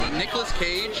Nicolas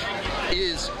Cage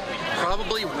is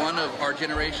probably one of our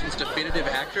generation's definitive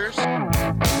actors.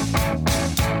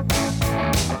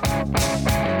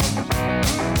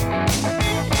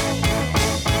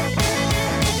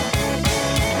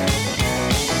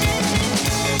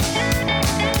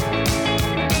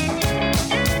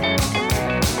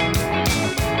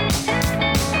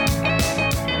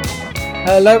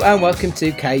 Hello and welcome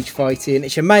to Cage Fighting.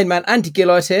 It's your main man Andy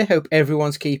Gillard here. Hope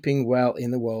everyone's keeping well in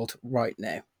the world right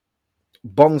now.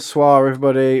 Bonsoir,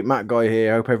 everybody. Matt Guy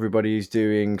here. Hope everybody's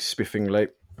doing spiffingly.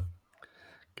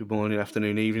 Good morning,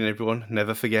 afternoon, evening, everyone.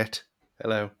 Never forget.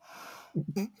 Hello.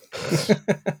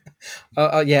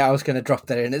 Yeah, I was going to drop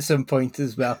that in at some point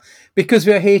as well, because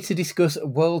we're here to discuss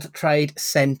World Trade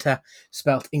Center,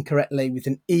 spelt incorrectly with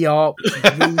an ER, which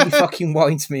really fucking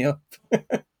winds me up.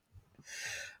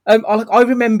 I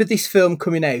remember this film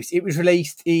coming out. It was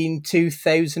released in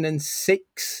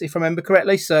 2006, if I remember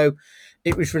correctly. So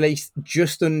it was released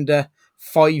just under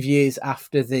 5 years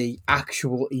after the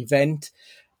actual event.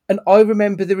 And I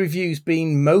remember the reviews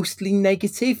being mostly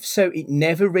negative, so it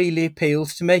never really appealed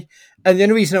to me. And the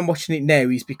only reason I'm watching it now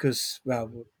is because,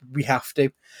 well, we have to.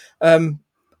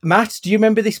 Matt, do you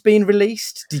remember this being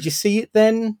released? Did you see it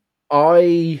then?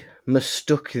 I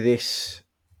mistook this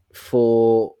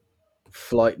for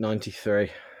Flight 93.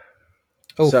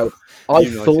 Oh, so I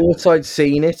thought I'd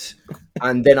seen it,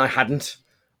 and then I hadn't.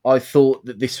 I thought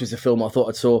that this was a film I thought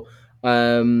I saw.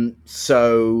 I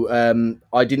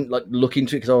didn't look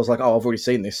into it because I was like, oh, I've already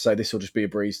seen this, so this will just be a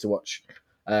breeze to watch.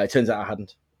 It turns out I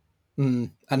hadn't.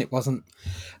 And it wasn't.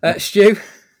 Stu?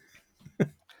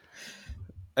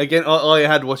 Again, I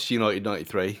had watched United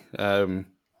 93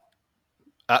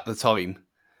 at the time.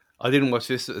 I didn't watch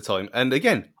this at the time. And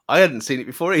again, I hadn't seen it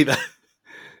before either.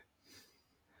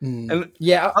 And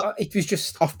it was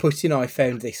just off-putting. I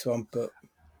found this one, but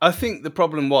I think the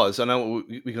problem was, I know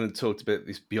we're going to talk about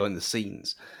this behind the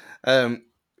scenes.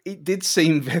 It did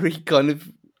seem very kind of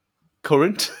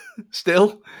current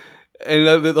still.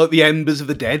 And the embers of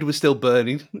the dead were still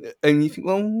burning. And you think,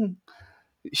 well,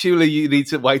 surely you need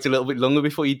to wait a little bit longer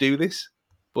before you do this.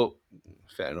 But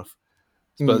fair enough.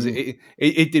 I suppose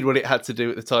it did what it had to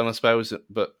do at the time, I suppose.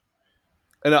 But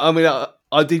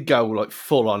I did go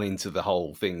full on into the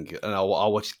whole thing, and I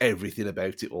watched everything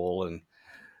about it all. And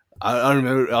I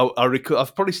remember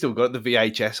I've probably still got the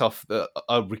VHS off that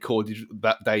I recorded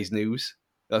that day's news.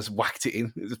 I just whacked it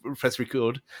in, press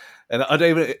record, and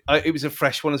it was a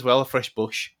fresh one as well, a fresh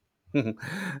bush. And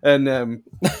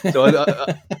so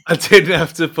I didn't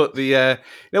have to put the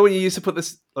when you used to put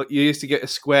this, you used to get a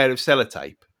square of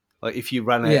sellotape, if you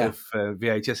ran out of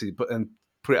VHS, you put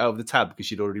it over the tab because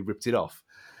you'd already ripped it off.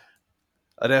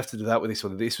 I don't have to do that with this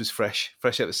one. This was fresh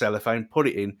out of the cellophane. Put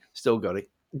it in, still got it.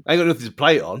 I ain't got nothing to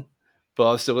play it on, but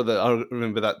I still got I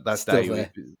remember that still day.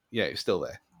 There. It was still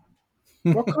there.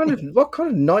 What kind of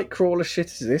Nightcrawler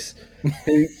shit is this?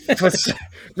 Was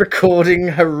recording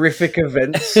horrific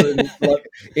events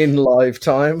in live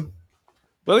time.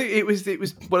 Well, it was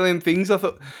one of them things. I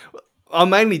thought I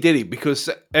mainly did it because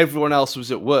everyone else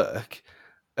was at work,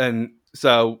 and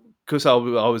so because I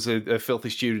was a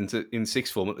filthy student in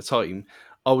sixth form at the time,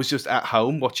 I was just at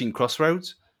home watching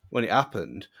Crossroads when it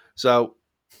happened. So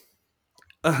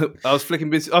I was flicking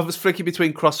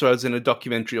between Crossroads and a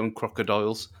documentary on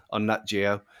crocodiles on Nat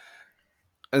Geo,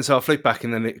 and so I flicked back,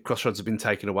 and then Crossroads had been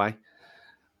taken away.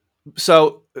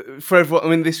 So for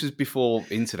everyone, this was before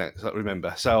internet, I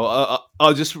remember. So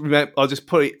I'll just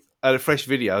put it at a fresh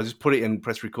video. I just put it in,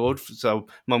 press record, so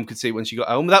Mum could see it when she got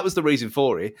home. That was the reason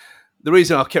for it. The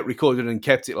reason I kept recording and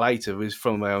kept it later was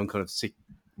from my own kind of sick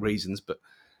reasons. But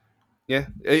yeah,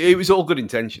 it was all good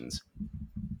intentions.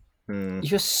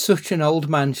 You're such an old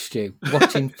man, Stu,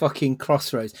 watching fucking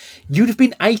Crossroads. You'd have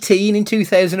been 18 in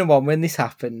 2001 when this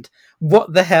happened.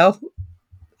 What the hell?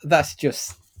 That's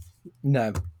just...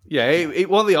 No. Yeah, it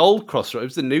wasn't the old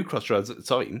Crossroads, the new Crossroads at the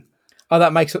time. Oh,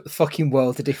 that makes up the fucking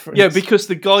world of difference. Yeah, because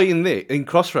the guy in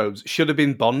Crossroads should have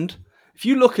been Bond. If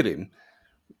you look at him,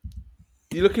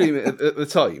 at the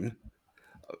time,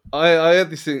 I had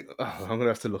this thing... Oh, I'm going to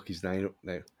have to look his name up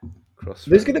now. Crossroads.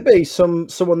 There's going to be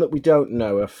someone that we don't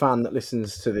know, a fan that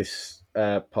listens to this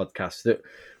podcast, that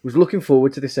was looking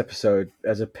forward to this episode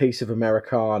as a piece of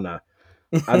Americana,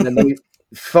 and then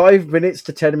 5 minutes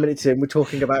to 10 minutes in, we're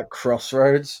talking about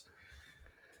Crossroads.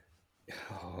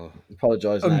 Oh,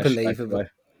 apologise. Unbelievable.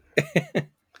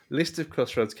 List of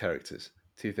Crossroads characters.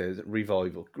 2000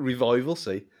 revival.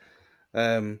 See,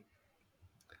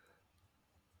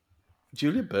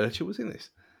 Julia Bircher was in this.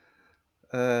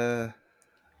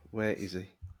 Where is he?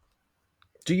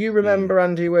 Do you remember,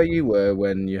 Andy, where you were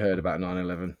when you heard about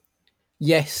 9/11?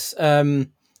 Yes.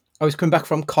 I was coming back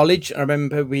from college. I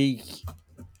remember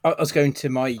I was going to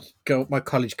my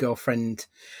college girlfriend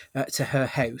to her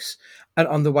house, and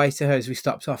on the way to hers, we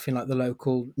stopped off in like the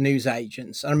local news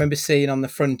agents. I remember seeing on the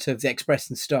front of the Express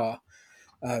and Star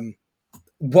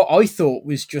what I thought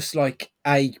was just like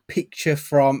a picture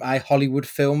from a Hollywood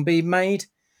film being made.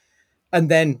 And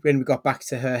then when we got back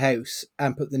to her house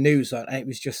and put the news on, and it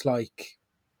was just like,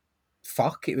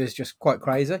 fuck, it was just quite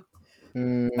crazy. I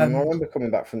Um, remember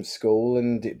coming back from school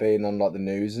and it being on like the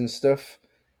news and stuff,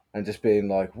 and just being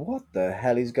like, "What the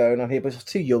hell is going on here?" But I was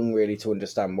too young really to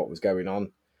understand what was going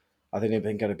on. I think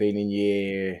I'd been in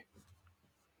year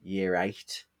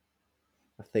 8,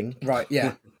 I think. right,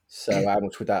 yeah, So how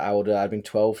much would that older? I'd been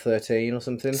 12, 13 or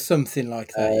something. something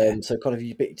like that, yeah. So kind of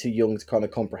a bit too young to kind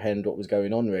of comprehend what was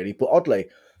going on, really. But oddly,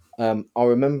 I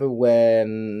remember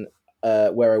when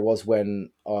where I was when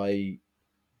I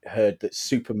heard that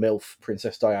Super MILF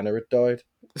Princess Diana had died.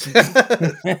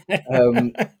 I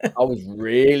was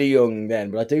really young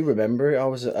then, but I do remember it. I And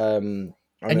he was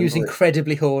remember it-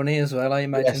 incredibly horny as well, I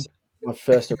imagine. yes, my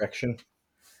first erection.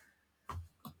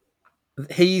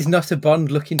 He's not a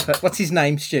Bond looking for. What's his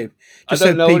name, Stu? I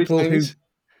don't know what his name is.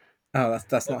 Oh,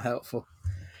 that's not helpful.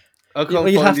 I can't Well,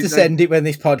 you'll find have to his send it when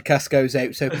this podcast goes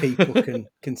out so people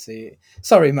can see it.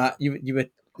 Sorry, Matt, you were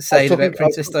saying about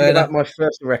Princess I was talking Diana. about my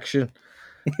first erection.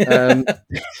 No,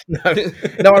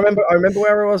 I remember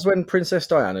where I was when Princess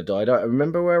Diana died. I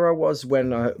remember where I was when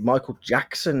Michael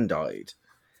Jackson died.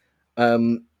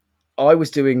 I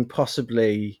was doing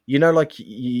possibly, like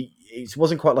it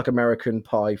wasn't quite like American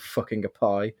Pie fucking a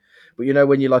pie, but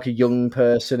when you're like a young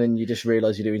person and you just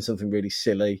realize you're doing something really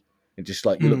silly and just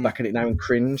like you look back at it now and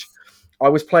cringe. I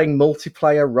was playing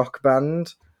multiplayer Rock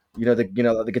Band, like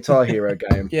the Guitar Hero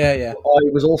game. Yeah. I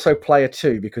was also player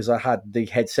 2 because I had the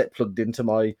headset plugged into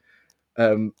my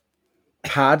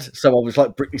pad, so I was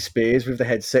like Britney Spears with the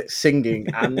headset singing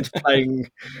and playing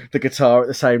the guitar at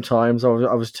the same time. So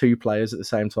I was 2 players at the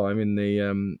same time in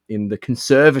the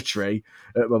conservatory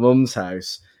at my mum's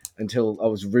house until I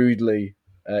was rudely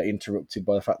interrupted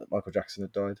by the fact that Michael Jackson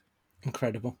had died.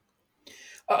 Incredible.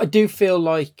 I do feel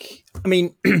like, I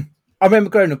mean, I remember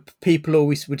growing up, people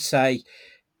always would say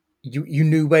you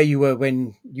knew where you were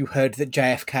when you heard that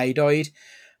JFK died.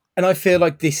 And I feel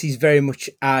like this is very much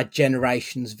our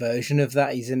generation's version of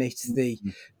that, isn't it?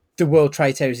 The World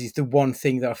Trade Towers is the one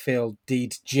thing that I feel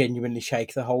did genuinely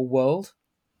shake the whole world.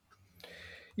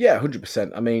 Yeah,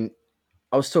 100%. I mean,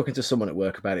 I was talking to someone at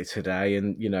work about it today,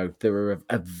 and there are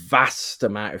a vast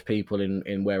amount of people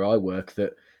in where I work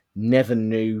that never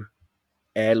knew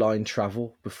airline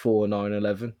travel before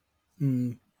 9/11.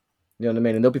 You know what I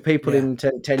mean? And there'll be people in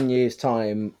 10 years'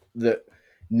 time that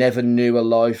never knew a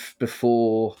life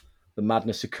before the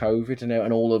madness of COVID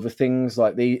and all other things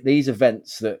like these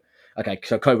events that. Okay,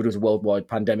 so COVID was a worldwide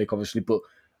pandemic, obviously, but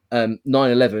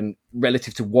 9/11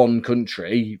 relative to one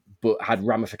country, but had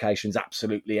ramifications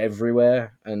absolutely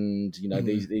everywhere. And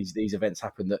these events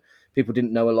happened that people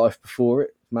didn't know a life before it.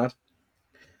 Mad.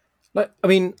 Like, I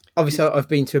mean, obviously, I've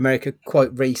been to America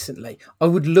quite recently. I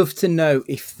would love to know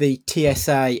if the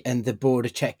TSA and the border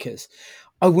checkers,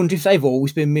 I wonder if they've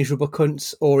always been miserable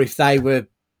cunts or if they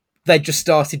just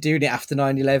started doing it after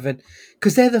 9/11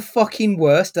 because they're the fucking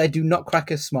worst. They do not crack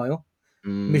a smile.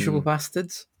 Miserable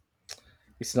bastards.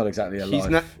 It's not exactly a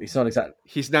life. It's not exactly.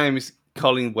 His name is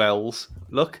Colin Wells.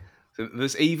 Look,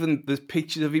 there's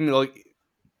pictures of him like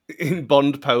in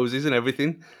Bond poses and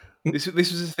everything. This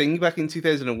was a thing back in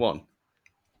 2001.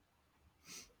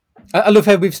 I love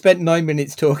how we've spent 9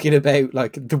 minutes talking about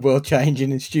like the world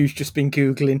changing, and Stu's just been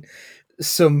googling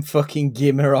some fucking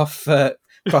gimmer off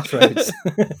Crossroads.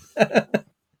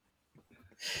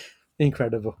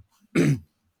 Incredible.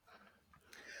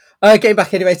 Getting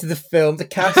back anyway to the film, the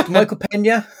cast: Michael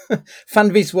Pena, fan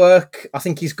of his work. I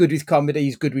think he's good with comedy.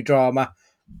 He's good with drama,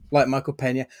 like Michael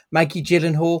Pena. Maggie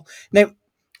Gyllenhaal. Now,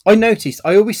 I noticed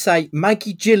I always say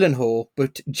Maggie Gyllenhaal,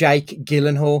 but Jake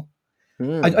Gyllenhaal.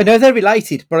 I know they're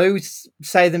related, but I always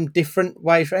say them different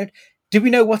ways around. Do we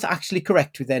know what's actually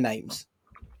correct with their names?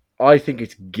 I think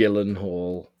it's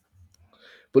Gyllenhaal,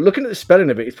 but looking at the spelling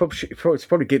of it, it's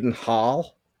probably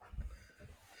Gyllenhaal.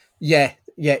 Yeah,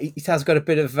 it has got a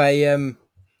bit of a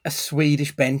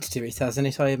Swedish bent to it, hasn't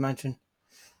it? I imagine.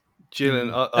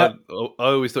 I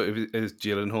always thought it was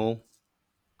Gyllenhaal,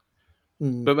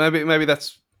 but maybe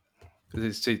that's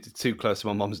it's too close to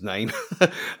my mom's name.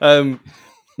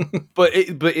 But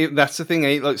that's the thing,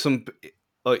 ain't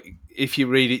like if you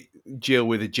read it Jill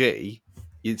with a G,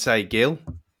 you'd say Gil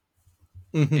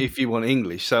if you want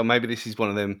English. So maybe this is one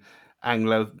of them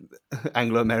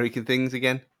Anglo-American things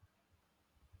again.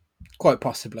 Quite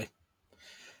possibly.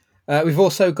 We've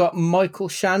also got Michael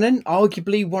Shannon,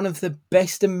 arguably one of the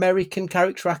best American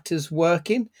character actors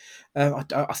working.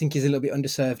 I think he's a little bit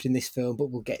underserved in this film,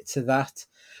 but we'll get to that.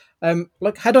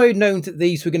 Had I known that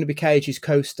these were going to be Cage's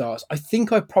co-stars, I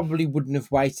think I probably wouldn't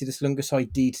have waited as long as I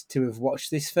did to have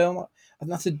watched this film.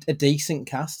 And that's a decent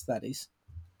cast, that is.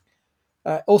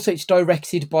 Also, it's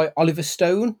directed by Oliver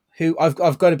Stone, who I've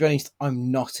got to be honest,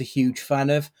 I'm not a huge fan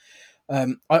of.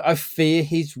 I fear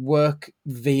his work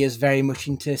veers very much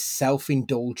into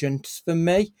self-indulgence for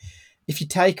me. If you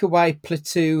take away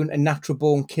Platoon and Natural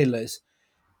Born Killers,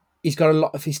 he's got a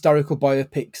lot of historical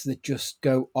biopics that just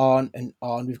go on and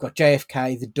on. We've got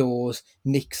JFK, The Doors,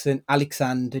 Nixon,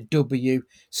 Alexander, W,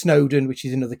 Snowden, which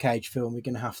is another Cage film we're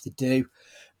going to have to do.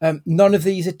 None of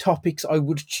these are topics I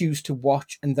would choose to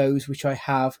watch, and those which I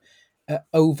have are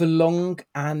overlong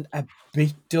and a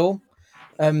bit dull.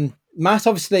 Matt,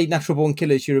 obviously, Natural Born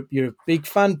Killers, you're a big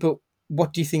fan, but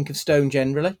what do you think of Stone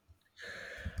generally?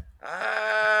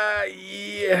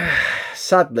 Yeah.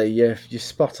 Sadly, you're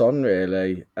spot on,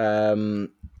 really.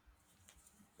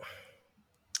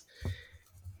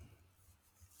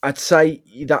 I'd say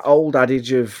that old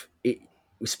adage of we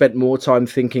spent more time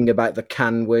thinking about the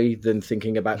can we than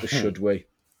thinking about the should we.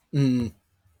 Mm.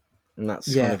 And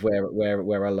that's kind of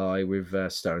where I lie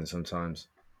with Stone sometimes.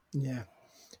 Yeah.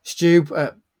 Stu,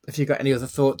 have you got any other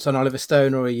thoughts on Oliver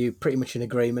Stone, or are you pretty much in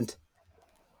agreement?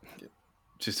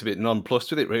 Just a bit nonplussed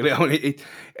with it, really. I mean,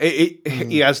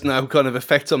 he has no kind of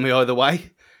effect on me either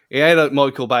way. He ain't like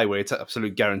Michael Bay, where it's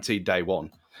absolute guaranteed day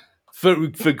one, for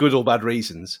good or bad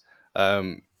reasons.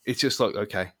 It's just like,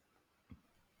 okay,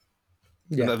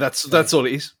 yeah, that's all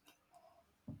it is.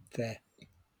 Fair.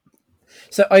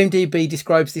 So IMDb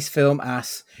describes this film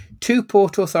as 2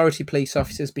 Port Authority police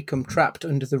officers become trapped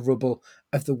under the rubble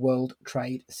of the World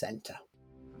Trade Center.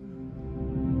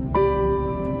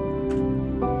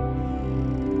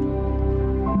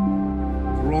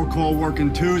 Roll call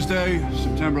working Tuesday,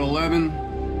 September 11.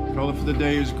 Color for the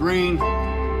day is green.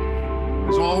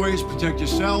 As always, protect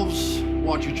yourselves,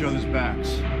 watch each other's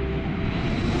backs.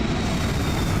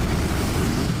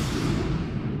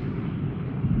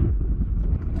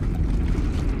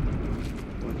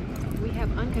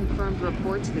 Unconfirmed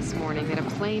reports this morning that a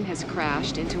plane has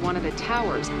crashed into one of the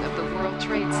towers of the World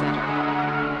Trade Center.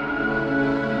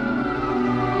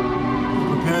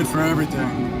 We're prepared for everything.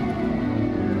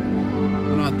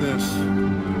 But not this.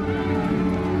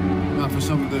 Not for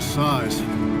something this size.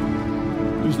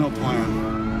 There's no plan.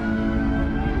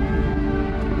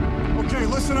 Okay,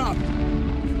 listen up.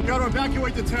 You gotta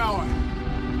evacuate the tower.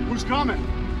 Who's coming?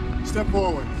 Step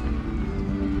forward.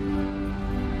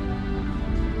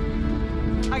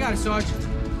 I got it, Sergeant.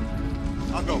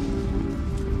 I'll go.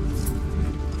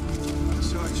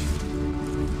 Sarge.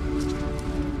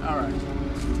 All right.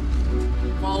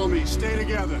 Follow me. Stay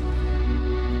together.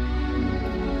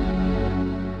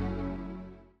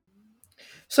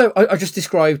 So I just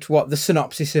described what the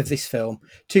synopsis of this film.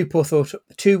 2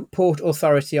 Port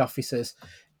Authority officers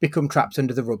become trapped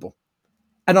under the rubble.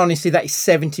 And honestly, that is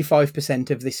 75%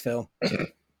 of this film.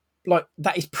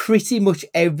 That is pretty much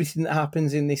everything that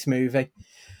happens in this movie.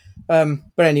 But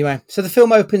anyway, so the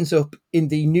film opens up in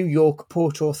the New York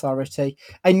Port Authority,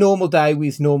 a normal day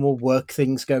with normal work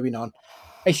things going on.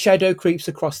 A shadow creeps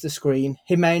across the screen.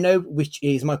 Jimeno, which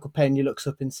is Michael Pena, looks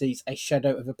up and sees a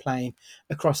shadow of a plane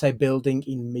across a building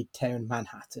in Midtown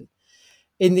Manhattan.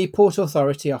 In the Port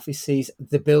Authority offices,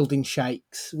 the building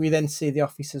shakes. We then see the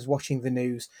officers watching the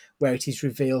news, where it is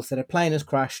revealed that a plane has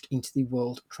crashed into the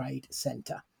World Trade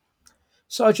Center.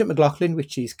 Sergeant McLaughlin,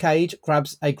 which is Cage,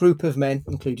 grabs a group of men,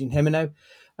 including Jimeno,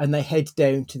 and they head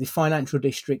down to the financial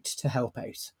district to help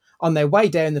out. On their way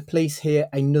down, the police hear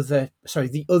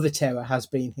the other tower has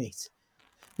been hit.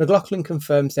 McLaughlin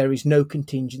confirms there is no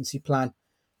contingency plan.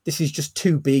 This is just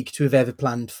too big to have ever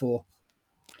planned for.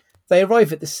 They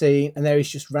arrive at the scene, and there is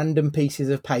just random pieces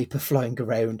of paper flying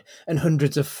around and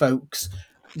hundreds of folks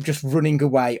just running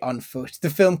away on foot. The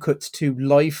film cuts to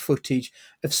live footage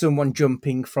of someone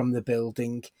jumping from the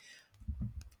building.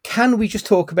 Can we just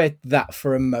talk about that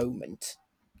for a moment?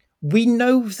 We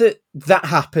know that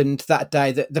happened that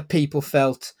day, that the people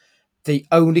felt the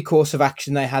only course of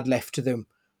action they had left to them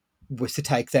was to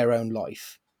take their own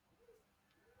life.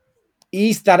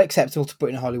 Is that acceptable to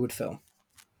put in a Hollywood film?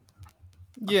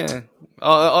 Yeah.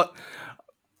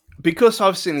 Because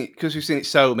we've seen it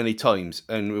so many times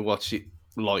and we watched it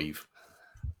live,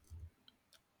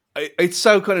 it's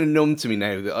so kind of numb to me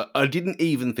now that I didn't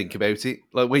even think about it.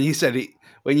 Like when you said it,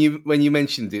 when you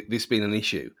mentioned it, this being an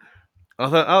issue, I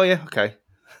thought, oh yeah, okay.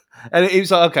 And it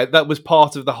was like, okay, that was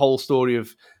part of the whole story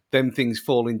of them things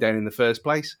falling down in the first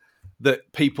place,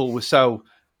 that people were so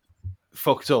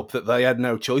fucked up that they had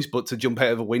no choice but to jump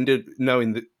out of a window,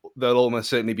 knowing that they'll almost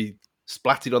certainly be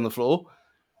splattered on the floor.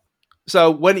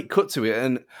 So when it cut to it,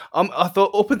 and I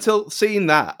thought up until seeing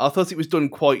that, I thought it was done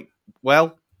quite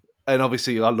well. And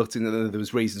obviously, I looked into there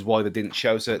was reasons why they didn't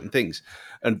show certain things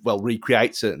and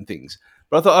recreate certain things.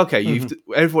 But I thought, okay,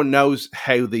 everyone knows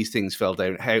how these things fell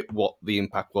down, what the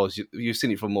impact was. You've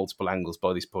seen it from multiple angles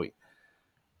by this point.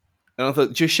 And I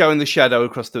thought just showing the shadow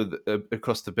across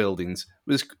the buildings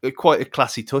was quite a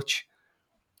classy touch.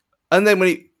 And then when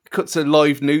it cut to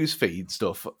live news feed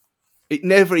stuff, it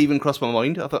never even crossed my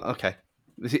mind. I thought, okay,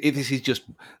 this is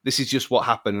just what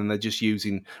happened, and they're just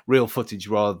using real footage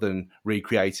rather than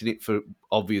recreating it for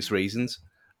obvious reasons.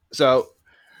 So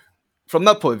from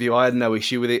that point of view, I had no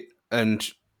issue with it, and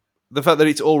the fact that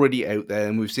it's already out there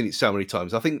and we've seen it so many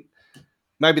times, I think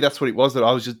maybe that's what it was, that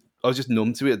I was just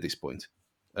numb to it at this point,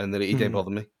 and that it didn't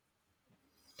bother me.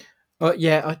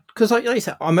 Yeah, because like I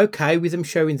said, I'm okay with them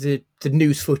showing the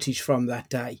news footage from that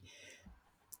day.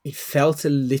 It felt a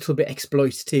little bit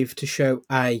exploitative to show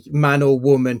a man or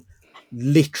woman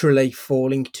literally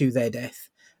falling to their death.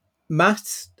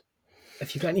 Matt,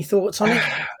 have you got any thoughts on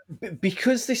it?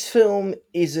 Because this film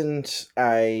isn't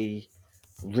a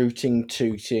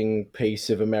rooting-tooting piece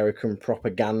of American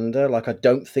propaganda, like, I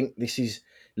don't think this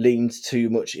leans too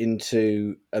much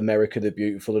into America the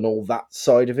Beautiful and all that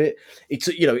side of it. It's,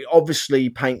 it obviously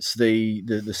paints the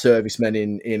servicemen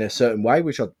in a certain way,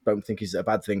 which I don't think is a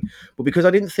bad thing. But because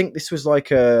I didn't think this was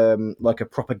like a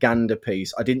propaganda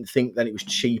piece, I didn't think that it was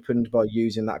cheapened by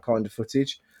using that kind of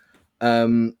footage.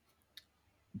 It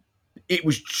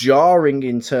was jarring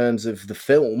in terms of the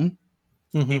film.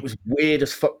 It was weird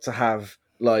as fuck to have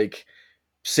like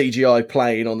CGI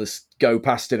playing on this go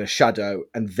past in a shadow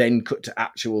and then cut to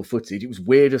actual footage. It was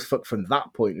weird as fuck from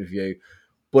that point of view,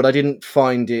 but I didn't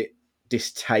find it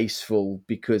distasteful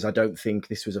because I don't think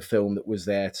this was a film that was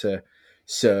there to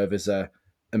serve as a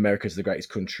America's the greatest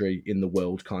country in the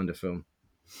world kind of film.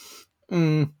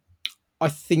 I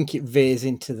think it veers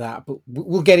into that, but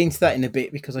we'll get into that in a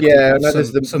bit because I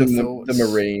there's the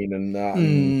Marine and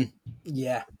that.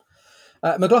 Yeah.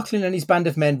 McLaughlin and his band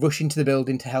of men rush into the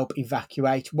building to help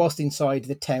evacuate. Whilst inside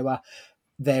the tower,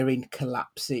 therein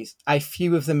collapses. A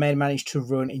few of the men manage to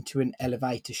run into an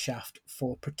elevator shaft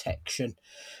for protection.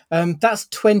 That's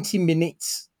 20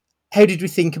 minutes. How did we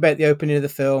think about the opening of the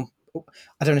film?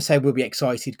 I don't want to say we'll be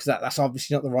excited because that's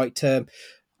obviously not the right term.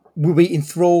 Were we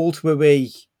enthralled? Were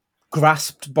we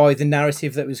grasped by the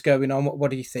narrative that was going on? What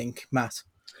do you think, Matt?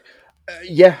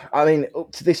 Yeah, I mean,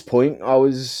 up to this point, I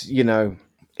was,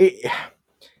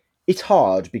 it's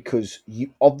hard because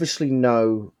you obviously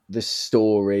know the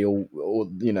story or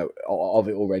of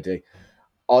it already.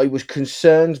 I was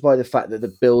concerned by the fact that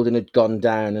the building had gone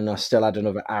down and I still had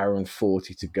another hour and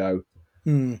 40 to go.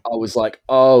 I was like,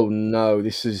 oh no,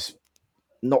 this is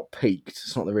not peaked.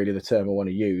 It's not really the term I want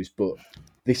to use, but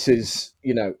this is,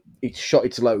 it shot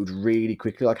its load really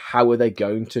quickly. Like, how are they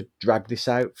going to drag this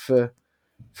out for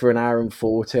an hour and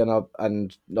 40? And I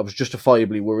was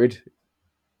justifiably worried,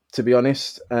 to be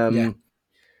honest. But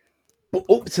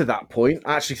up to that point,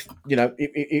 actually,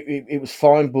 it was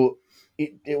fine, but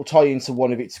it'll tie into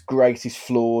one of its greatest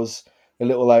flaws a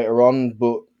little later on.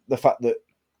 But the fact that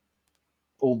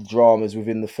all the dramas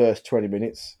within the first 20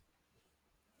 minutes.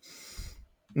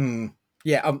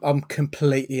 Yeah, I'm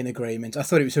completely in agreement. I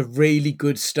thought it was a really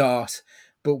good start,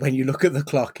 but when you look at the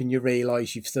clock and you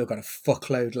realise you've still got a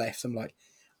fuckload left, I'm like,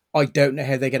 I don't know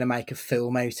how they're going to make a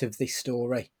film out of this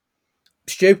story.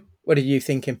 Stu, what are you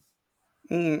thinking?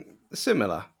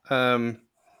 Similar.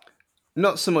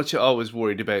 Not so much I was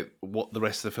worried about what the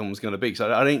rest of the film was going to be.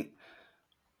 So I think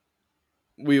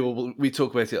we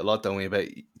talk about it a lot, don't we? About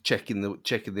checking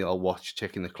the old watch,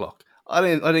 checking the clock. I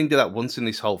didn't do that once in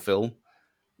this whole film,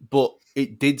 but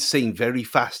it did seem very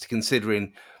fast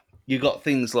considering you got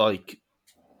things like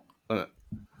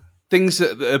things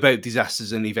about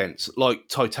disasters and events like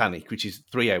Titanic, which is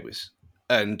 3 hours,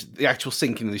 and the actual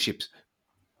sinking of the ship's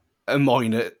a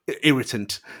minor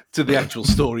irritant to the actual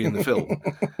story in the film.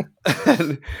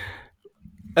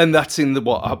 And that's in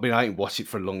I ain't watched it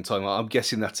for a long time. I'm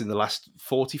guessing that's in the last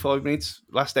 45 minutes,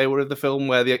 last hour of the film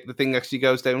where the thing actually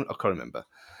goes down. I can't remember.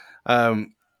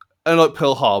 And like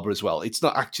Pearl Harbor as well. It's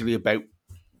not actually about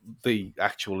the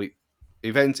actual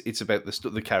event. It's about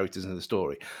the characters and the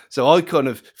story. So I kind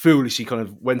of foolishly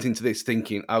went into this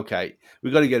thinking, okay,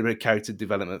 we've got to get a bit of character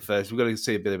development first. We've got to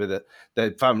see a bit of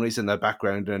their families and their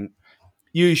background and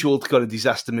usual kind of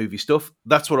disaster movie stuff.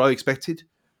 That's what I expected.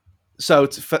 So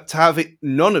to have it,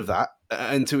 none of that,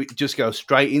 and to just go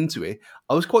straight into it,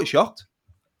 I was quite shocked.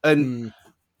 And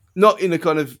not in a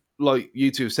kind of, like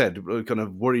you two have said, kind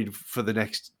of worried for the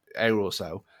next hour or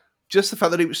so. Just the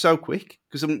fact that it was so quick,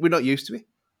 because we're not used to it.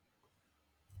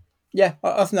 Yeah,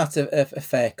 I think that's a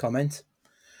fair comment.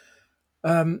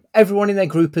 Everyone in their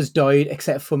group has died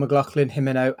except for McLaughlin,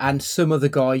 Jimeno, and some other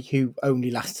guy who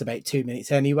only lasts about 2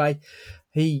 minutes anyway.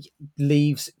 He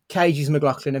leaves Cage's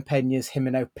McLaughlin and Pena's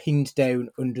Jimeno pinned down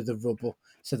under the rubble,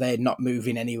 so they're not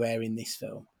moving anywhere in this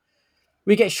film.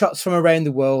 We get shots from around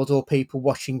the world or people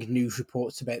watching news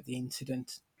reports about the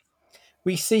incident.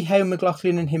 We see how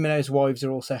McLaughlin and Jimeno's wives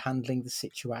are also handling the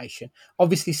situation,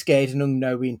 obviously scared and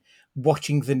unknowing,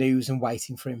 watching the news and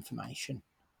waiting for information.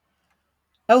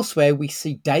 Elsewhere, we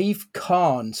see Dave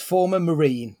Carnes, former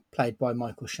Marine, played by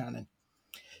Michael Shannon,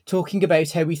 talking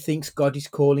about how he thinks God is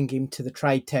calling him to the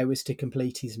trade towers to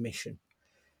complete his mission.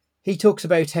 He talks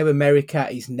about how America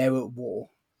is now at war.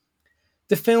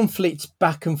 The film flits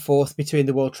back and forth between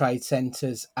the World Trade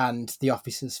Centers and the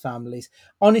officers' families.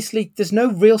 Honestly, there's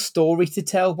no real story to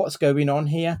tell what's going on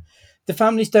here. The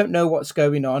families don't know what's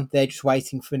going on. They're just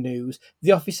waiting for news.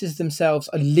 The officers themselves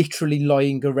are literally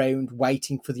lying around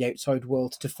waiting for the outside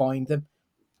world to find them.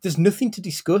 There's nothing to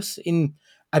discuss in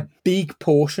a big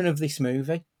portion of this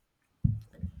movie.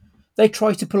 They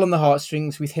try to pull on the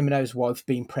heartstrings with Jimeno's wife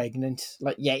being pregnant.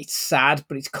 Like, yeah, it's sad,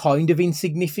 but it's kind of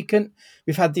insignificant.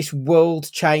 We've had this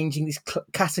world-changing, this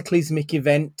cataclysmic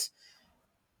event.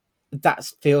 That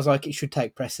feels like it should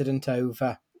take precedent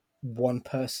over one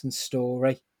person's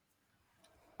story.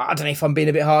 I don't know if I'm being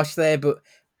a bit harsh there, but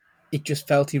it just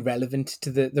felt irrelevant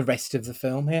to the rest of the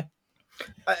film here.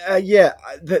 Yeah,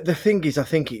 the thing is, I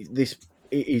think this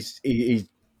is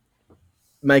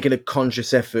making a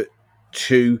conscious effort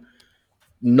to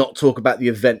not talk about the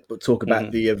event, but talk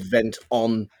about the event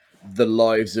on the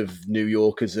lives of New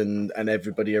Yorkers and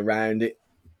everybody around it.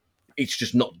 It's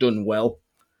just not done well.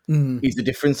 Is the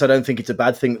difference. I don't think it's a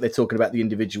bad thing that they're talking about the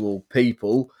individual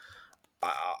people,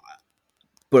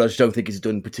 but I just don't think it's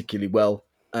done particularly well.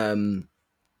 It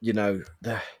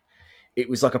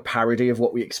was like a parody of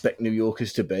what we expect New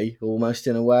Yorkers to be, almost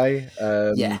in a way.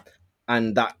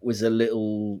 And that was a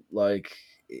little like,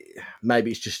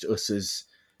 maybe it's just us as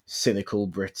cynical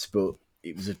Brits, but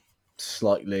it was a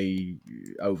slightly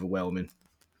overwhelming.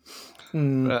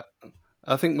 I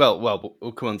think, well,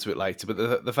 we'll come on to it later,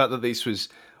 but the fact that this was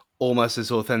almost as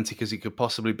authentic as it could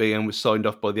possibly be and was signed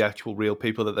off by the actual real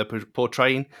people that they're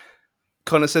portraying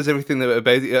kind of says everything about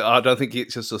it. I don't think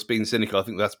it's just us being cynical. I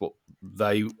think that's what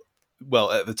they,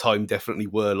 well, at the time definitely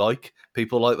were like,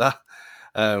 people like that.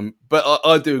 But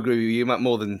I do agree with you, Matt,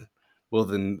 more than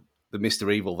the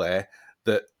Mr. Evil there,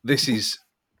 that this is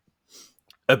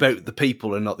about the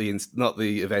people and not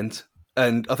the event.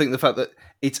 And I think the fact that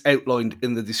it's outlined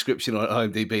in the description on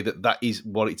IMDb that is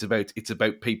what it's about. It's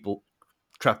about people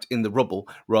trapped in the rubble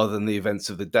rather than the events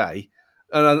of the day.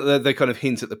 And they kind of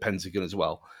hint at the Pentagon as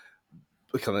well.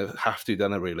 We kind of have to,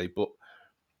 don't they, really? But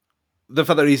the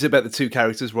fact that it is about the two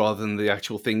characters rather than the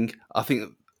actual thing, I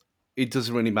think it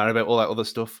doesn't really matter about all that other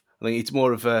stuff. I think it's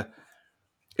more of a...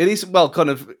 It is, well, kind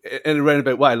of in a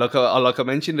roundabout way, like I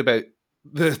mentioned about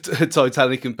the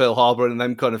Titanic and Pearl Harbor and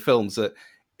them kind of films, that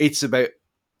it's about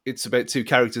two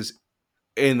characters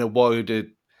in a wider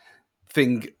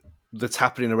thing that's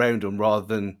happening around them rather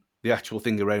than the actual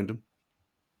thing around them.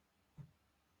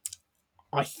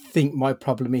 I think my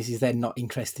problem is they're not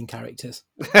interesting characters.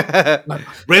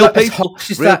 Real people.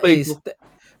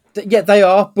 Yeah, they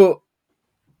are, but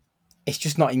it's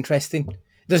just not interesting.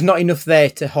 There's not enough there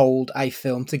to hold a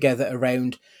film together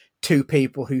around two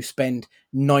people who spend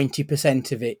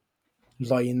 90% of it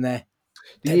lying there.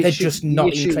 They're just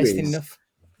not interesting enough.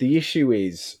 The issue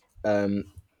is the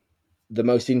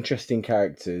most interesting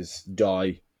characters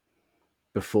die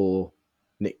before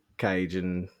Nick Cage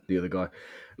and the other guy.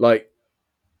 Like,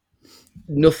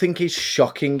 nothing is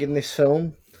shocking in this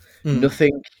film.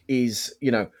 Nothing is,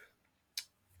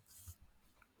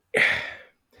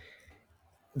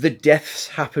 the deaths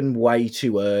happen way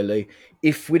too early.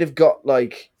 If we'd have got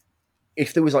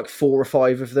if there was 4 or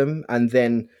 5 of them, and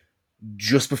then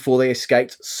just before they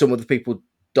escaped, some of the people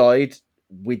died,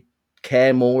 we'd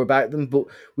care more about them. But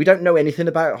we don't know anything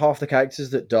about half the characters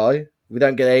that die. We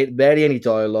don't get barely any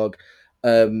dialogue.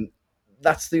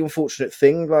 That's the unfortunate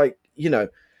thing.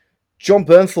 John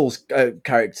Bernthal's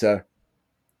character,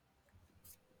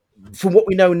 from what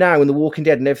we know now in The Walking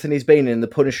Dead and everything he's been in, The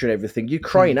Punisher and everything, you're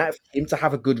crying out for him to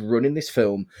have a good run in this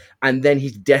film, and then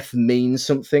his death means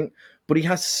something. But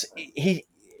it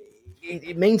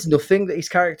means nothing that his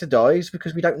character dies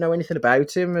because we don't know anything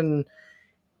about him, and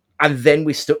then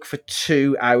we're stuck for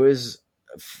 2 hours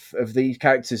of these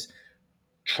characters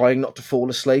trying not to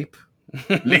fall asleep,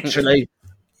 literally.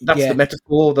 That's the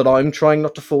metaphor that I'm trying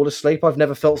not to fall asleep. I've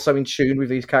never felt so in tune with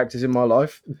these characters in my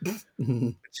life. Do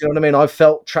you know what I mean? I've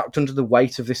felt trapped under the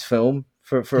weight of this film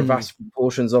for vast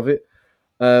portions of it.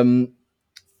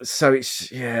 So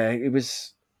it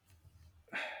was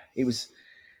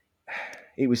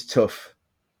tough.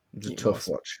 It was a tough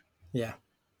watch. Yeah.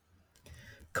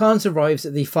 Carnes arrives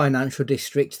at the financial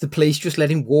district. The police just let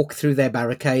him walk through their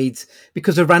barricades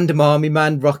because a random army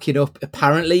man rocking up.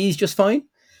 Apparently, he's just fine.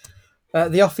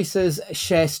 The officers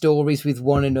share stories with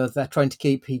one another, trying to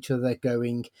keep each other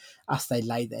going as they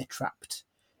lay there trapped.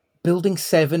 Building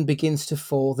 7 begins to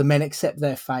fall. The men accept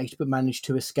their fate but manage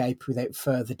to escape without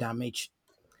further damage.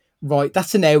 Right,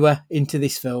 that's an hour into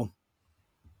this film.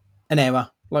 An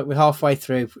hour. Like, we're halfway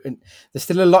through, and there's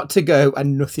still a lot to go,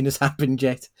 and nothing has happened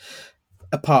yet,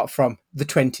 apart from the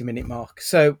 20-minute mark.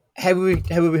 So, how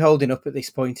are we holding up at this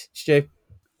point, Stu?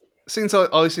 Since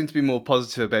I seem to be more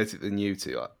positive about it than you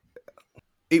two,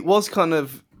 it was kind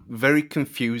of very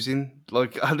confusing.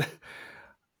 Like,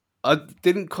 I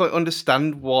didn't quite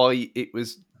understand why it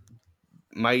was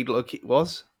made like it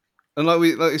was, and like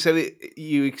you said,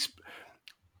 you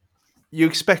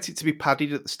expect it to be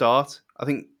padded at the start. I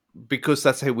think because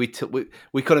that's how we kind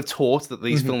of taught that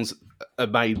these films are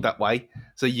made that way.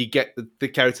 So you get the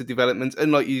character development,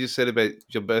 and like you just said about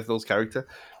John Berthold's character,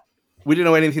 we didn't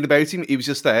know anything about him. He was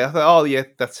just there. I thought, oh yeah,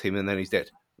 that's him, and then he's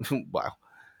dead. Wow.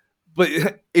 But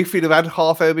if he'd have had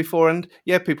half hour beforehand,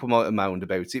 yeah, people might have moaned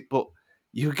about it, but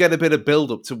you get a bit of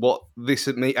build up to what this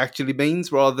actually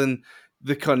means, rather than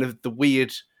the kind of the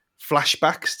weird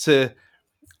flashbacks to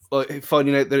like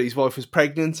finding out that his wife was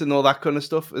pregnant and all that kind of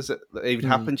stuff. As it even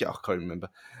happened, yeah, I can't remember.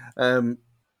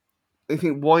 I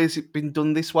think, why has it been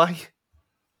done this way?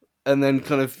 And then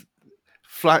kind of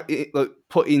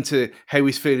put into how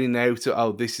he's feeling now.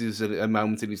 To this is a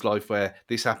moment in his life where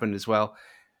this happened as well.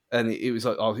 And it was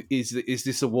like, is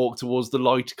this a walk towards the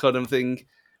light kind of thing?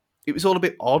 It was all a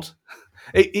bit odd.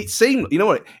 It seemed, you know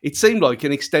what? It seemed like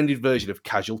an extended version of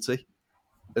Casualty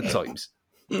at times.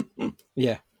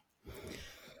 Yeah.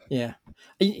 Yeah.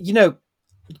 You know,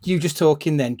 you just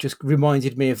talking then just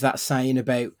reminded me of that saying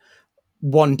about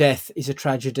one death is a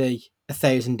tragedy,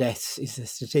 1,000 deaths is a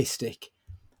statistic.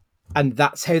 And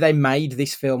that's how they made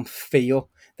this film feel.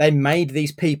 They made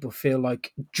these people feel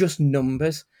like just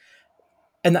numbers.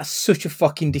 And that's such a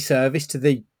fucking disservice to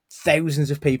the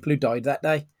thousands of people who died that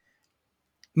day.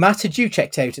 Matt, had you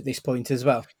checked out at this point as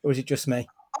well? Or was it just me?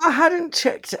 I hadn't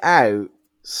checked out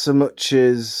so much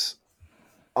as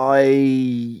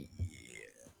I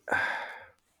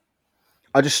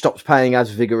just stopped paying as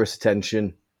vigorous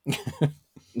attention. Do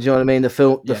you know what I mean? The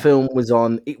film was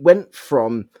on. It went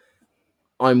from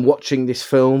I'm watching this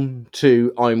film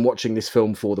to I'm watching this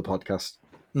film for the podcast.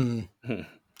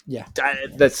 Yeah.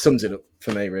 That sums it up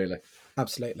for me, really.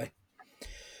 Absolutely.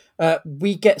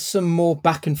 We get some more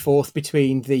back and forth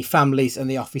between the families and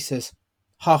the officers.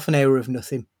 Half an hour of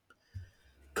nothing.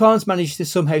 Carnes managed to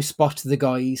somehow spot the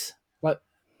guys.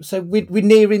 So we're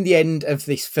nearing the end of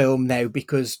this film now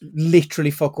because literally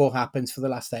fuck all happens for the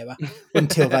last hour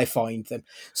until they find them.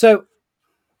 So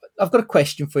I've got a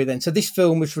question for you then. So this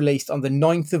film was released on the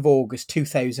 9th of August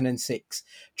 2006,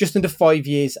 just under 5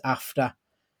 years after.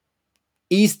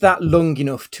 Is that long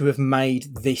enough to have made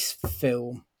this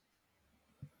film?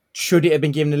 Should it have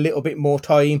been given a little bit more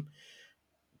time?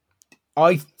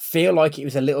 I feel like it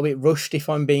was a little bit rushed, if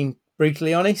I'm being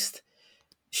brutally honest.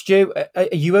 Stu, are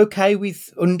you okay with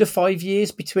under 5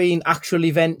 years between actual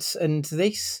events and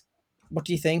this? What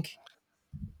do you think?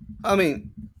 I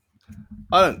mean,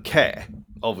 I don't care,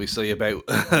 obviously, about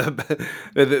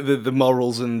the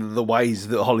morals and the ways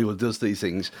that Hollywood does these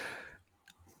things.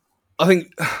 I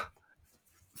think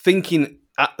thinking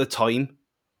at the time,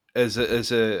 as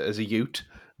a youth,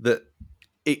 that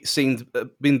it seemed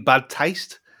been bad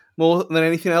taste more than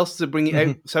anything else to bring it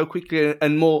out so quickly,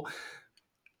 and more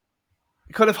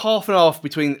kind of half and half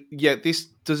between, yeah, this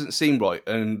doesn't seem right,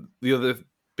 and the other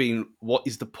being, what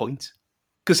is the point?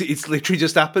 Because it's literally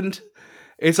just happened.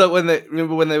 It's like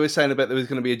remember when they were saying about there was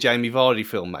going to be a Jamie Vardy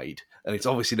film made, and it's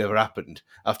obviously never happened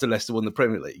after Leicester won the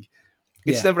Premier League.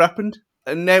 It's never happened,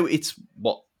 and now it's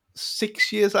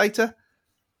 6 years later.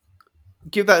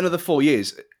 Give that another 4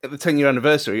 years at the 10-year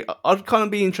anniversary. I'd kind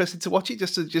of be interested to watch it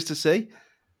just to see.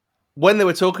 When they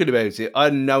were talking about it, I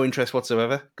had no interest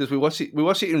whatsoever because we watched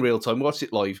it in real time. We watched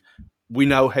it live. We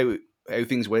know how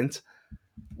things went.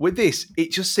 With this,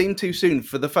 it just seemed too soon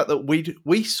for the fact that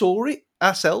we saw it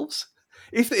ourselves.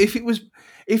 If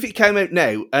it came out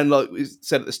now and, like we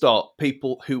said at the start,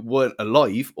 people who weren't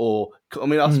alive, or I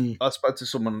mean, I spoke to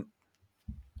someone,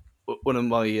 one of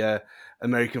my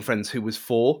American friends who was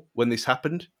 4 when this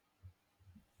happened.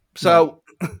 So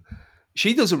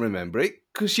she doesn't remember it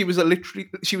because she was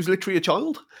literally a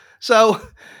child. So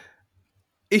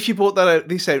if you brought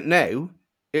this out now,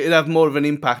 it'd have more of an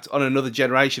impact on another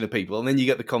generation of people, and then you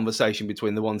get the conversation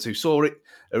between the ones who saw it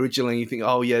originally. You think,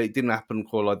 oh yeah, it didn't happen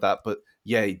quite like that, but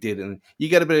yeah, it did, and you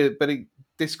get a bit of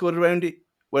discord around it.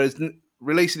 Whereas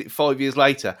releasing it 5 years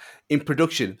later in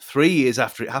production, 3 years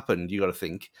after it happened, you got to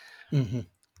think,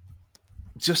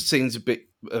 just seems a bit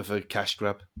of a cash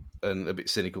grab and a bit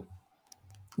cynical.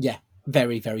 Yeah,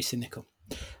 very, very cynical.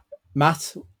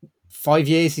 Matt, 5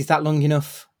 years, is that long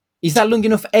enough? Is that long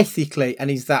enough ethically,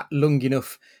 and is that long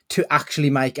enough to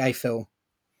actually make a film?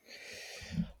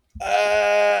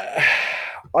 I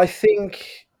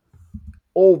think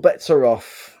all bets are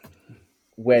off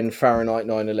when Fahrenheit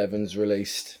 9/11's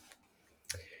released,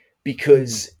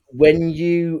 because when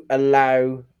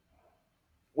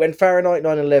Fahrenheit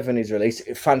 9/11 is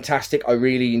released, fantastic. I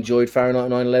really enjoyed Fahrenheit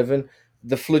 9/11.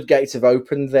 The floodgates have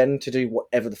opened then to do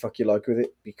whatever the fuck you like with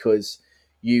it, because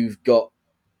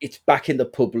it's back in the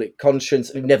public conscience.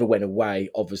 It never went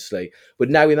away, obviously, but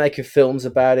now we're making films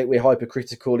about it. We're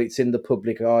hypercritical. It's in the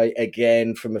public eye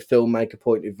again from a filmmaker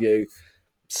point of view.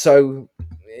 So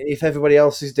if everybody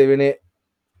else is doing it,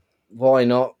 why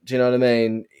not? Do you know what I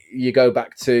mean? You go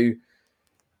back to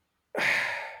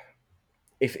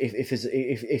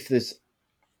if there's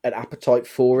an appetite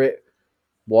for it,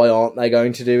 why aren't they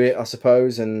going to do it? I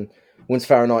suppose. And once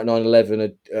Fahrenheit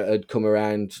 9/11 had come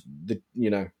around, the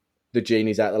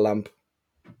genie's out of the lamp.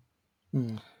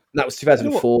 That was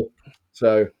 2004.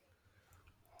 So,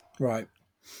 right.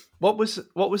 What was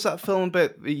that film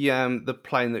about the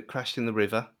plane that crashed in the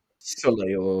river?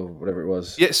 Sully or whatever it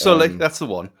was. Yeah, Sully. That's the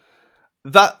one.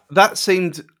 That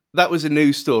was a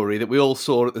news story that we all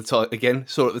saw at the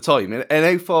time.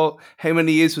 And how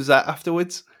many years was that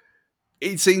afterwards?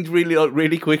 It seemed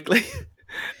really quickly.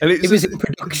 And it was in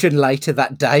production later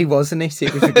that day, wasn't it?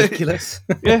 It was ridiculous.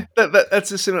 Yeah,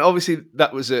 that's a similar. Obviously,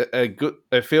 that was a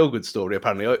feel good story.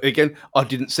 Apparently, again, I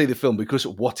didn't see the film because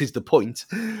what is the point?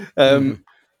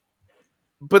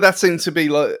 But that seemed to be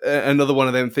like another one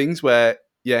of them things where,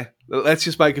 yeah, let's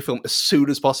just make a film as soon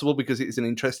as possible because it's an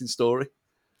interesting story.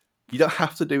 You don't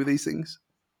have to do these things.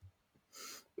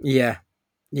 Yeah,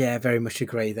 very much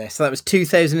agree there. So that was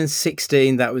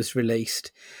 2016 that was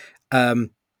released.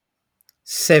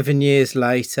 7 years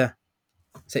later,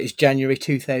 so it was January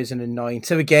 2009.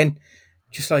 So again,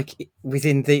 just like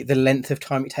within the length of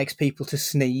time it takes people to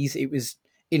sneeze, it was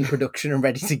in production and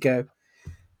ready to go.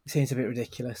 It seems a bit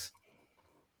ridiculous.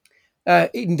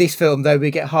 In this film, though,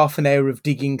 we get half an hour of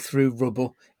digging through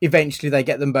rubble. Eventually, they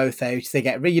get them both out. They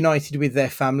get reunited with their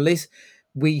families.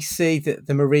 We see that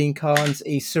the Marine Khans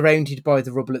is surrounded by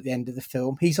the rubble at the end of the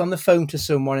film. He's on the phone to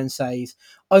someone and says,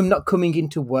 "I'm not coming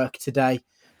into work today.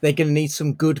 They're going to need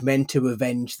some good men to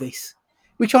avenge this."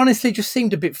 Which honestly just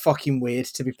seemed a bit fucking weird,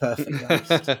 to be perfectly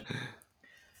honest.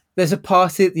 There's a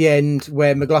party at the end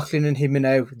where McLaughlin and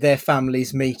Himeno, their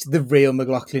families, meet the real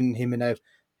McLaughlin and Himeno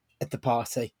at the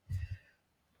party.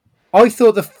 I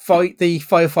thought the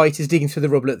firefighters digging through the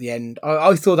rubble at the end,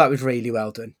 I thought that was really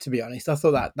well done, to be honest. I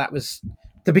thought that was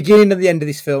the beginning and the end of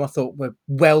this film, I thought were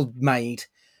well made.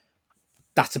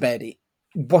 That's about it.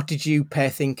 What did you pair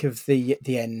think of the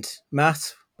end?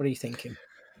 Matt, what are you thinking?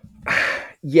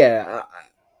 Yeah,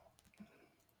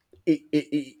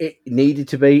 it needed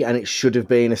to be, and it should have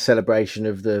been a celebration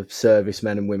of the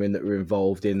servicemen and women that were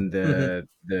involved in the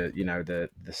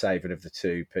saving of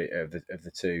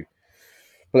the two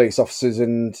police officers.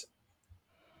 And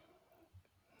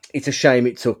it's a shame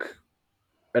it took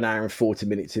an hour and 40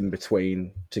 minutes in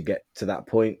between to get to that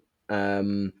point.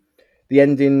 The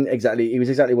ending it was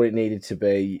exactly what it needed to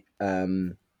be.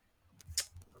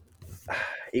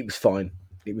 It was fine.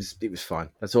 It was fine.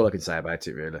 That's all I can say about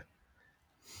it, really.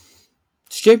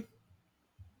 Stu?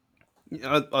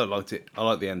 Yeah, I liked it. I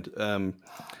liked the end. I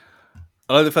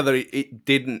like the fact that it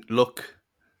didn't look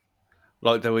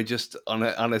like they were just on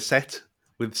a set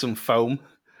with some foam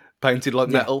painted like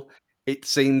metal. It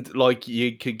seemed like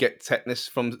you could get tetanus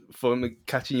from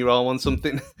catching your arm on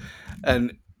something,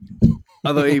 and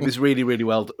I thought it was really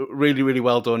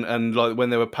well done. And like when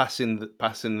they were passing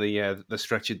the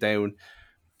stretcher down,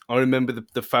 I remember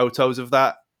the photos of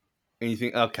that, and you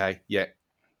think, okay, yeah.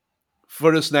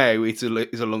 For us now, it's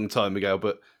a long time ago,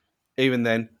 but even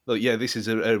then, like, yeah, this is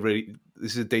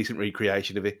a decent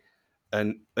recreation of it.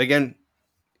 And again,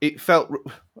 it felt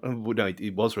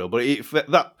it was real, but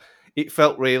it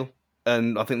felt real,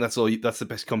 and I think that's the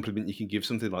best compliment you can give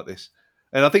something like this.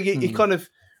 And I think it kind of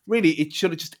really it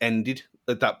should have just ended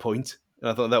at that point. And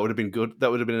I thought that would have been good.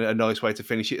 That would have been a nice way to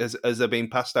finish it as they're being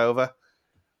passed over.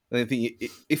 And I think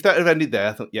if that had ended there,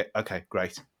 I thought, yeah, okay,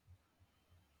 great.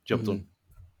 Job done.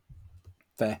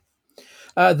 There.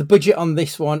 The budget on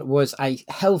this one was a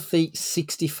healthy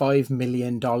 $65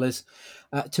 million,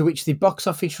 to which the box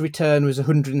office return was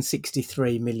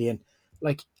 $163 million.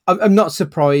 Like, I'm not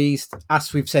surprised,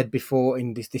 as we've said before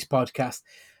in this podcast,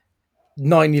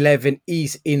 9/11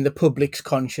 is in the public's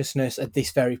consciousness at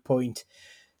this very point.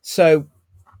 So,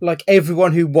 like,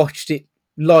 everyone who watched it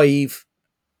live,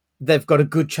 they've got a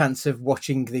good chance of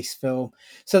watching this film.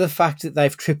 So the fact that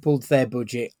they've tripled their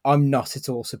budget, I'm not at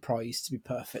all surprised, to be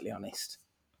perfectly honest.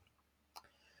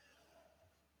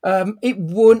 It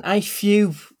won a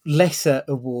few lesser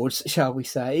awards, shall we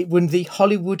say. It won the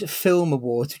Hollywood Film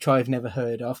Awards, which I've never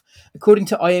heard of. According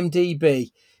to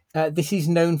IMDb, this is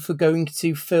known for going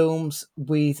to films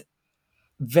with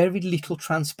very little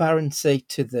transparency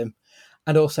to them,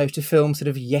 and also to films that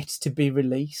have yet to be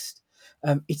released.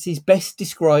 It is best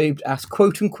described as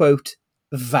quote-unquote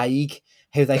vague,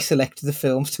 how they select the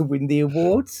films to win the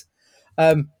awards.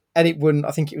 And it won,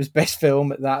 I think it was best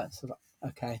film at that. So,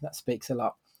 okay, that speaks a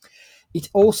lot. It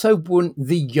also won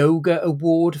the Yoga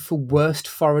Award for Worst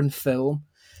Foreign Film.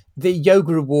 The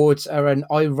Yoga Awards are an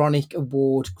ironic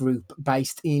award group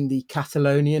based in the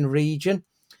Catalonian region.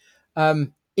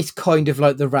 It's kind of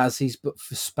like the Razzies, but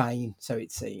for Spain, so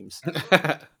it seems.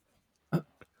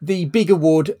 The big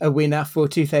award winner for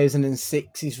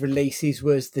 2006's releases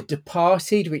was The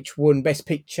Departed, which won Best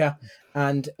Picture,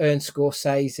 and Ernst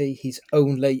Scorsese, his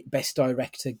only Best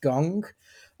Director gong.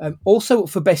 Also up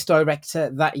for Best Director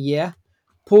that year,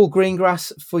 Paul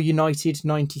Greengrass for United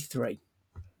 93.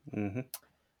 Mm-hmm.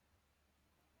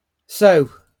 So,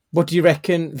 what do you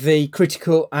reckon the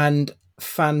critical and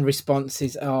fan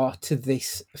responses are to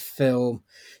this film?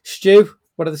 Stu,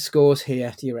 what are the scores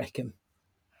here, do you reckon?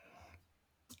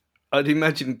 I'd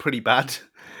imagine pretty bad.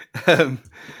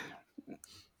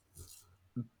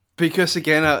 Because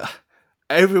again,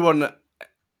 everyone's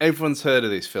heard of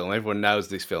this film. Everyone knows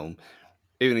this film,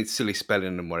 even its silly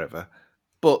spelling and whatever.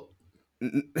 But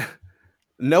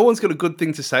no one's got a good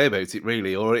thing to say about it,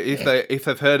 really. Or if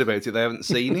they've heard about it, they haven't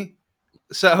seen it.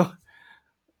 So,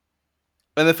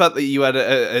 and the fact that you had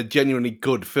a genuinely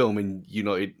good film in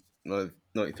United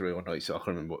 93 or 96, I can't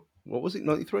remember what was it,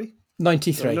 93?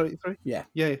 93. 93? Yeah.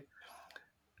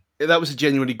 That was a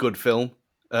genuinely good film.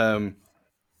 And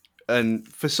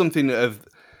for something of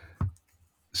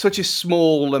such a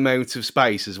small amount of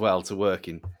space as well to work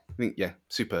in, I think, yeah,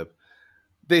 superb.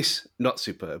 This, not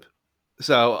superb.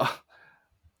 So,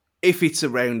 if it's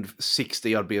around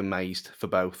 60, I'd be amazed for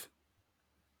both.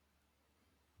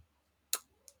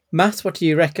 Matt, what do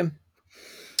you reckon?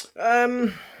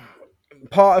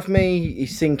 Part of me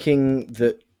is thinking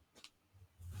that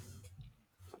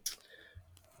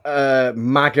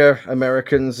MAGA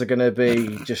Americans are going to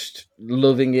be just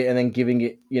loving it and then giving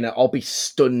it, I'll be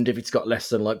stunned if it's got less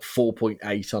than like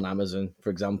 4.8 on Amazon,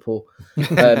 for example.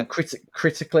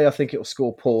 Critically, I think it will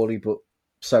score poorly, but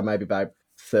so maybe about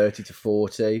 30 to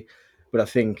 40. But I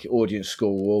think audience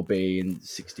score will be in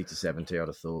 60 to 70, I'd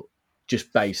have thought,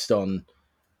 just based on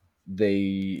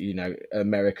the,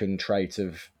 American trait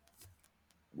of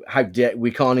how we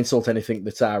can't insult anything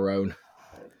that's our own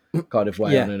kind of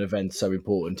way on an event so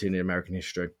important in American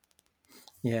history.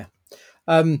 Yeah.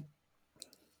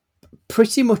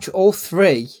 Pretty much all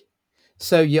three.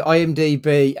 So your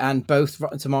IMDb and both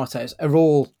Rotten Tomatoes are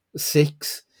all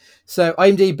 6. So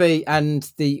IMDb and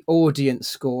the audience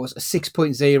scores are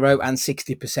 6.0 and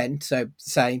 60%, so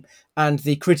same. And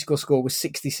the critical score was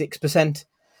 66%.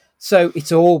 So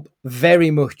it's all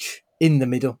very much in the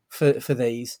middle for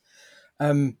these.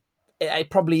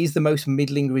 It probably is the most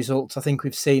middling results I think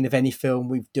we've seen of any film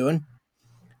we've done.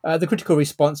 The critical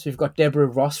response, we've got Deborah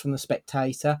Ross from The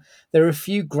Spectator. There are a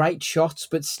few great shots,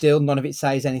 but still none of it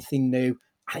says anything new,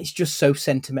 and it's just so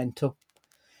sentimental.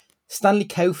 Stanley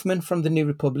Kaufman from The New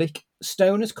Republic.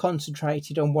 Stone has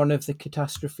concentrated on one of the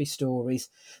catastrophe stories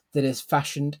that has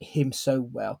fashioned him so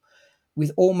well,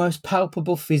 with almost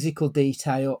palpable physical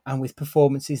detail and with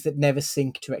performances that never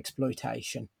sink to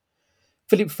exploitation.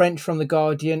 Philip French from The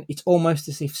Guardian, it's almost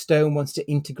as if Stone wants to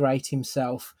integrate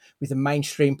himself with a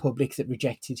mainstream public that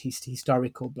rejected his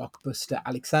historical blockbuster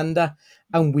Alexander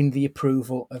and win the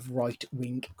approval of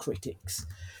right-wing critics.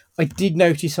 I did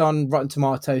notice on Rotten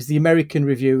Tomatoes, the American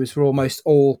reviewers were almost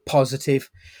all positive,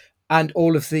 and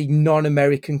all of the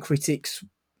non-American critics,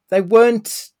 they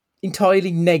weren't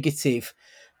entirely negative,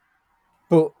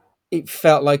 but it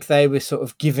felt like they were sort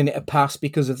of giving it a pass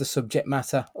because of the subject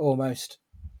matter, almost.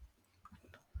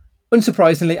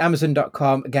 Unsurprisingly,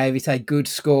 Amazon.com gave it a good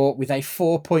score with a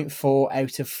 4.4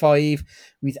 out of 5,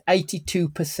 with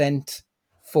 82%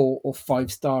 4 or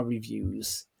 5 star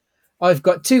reviews. I've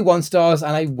got 2 1 stars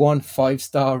and a 1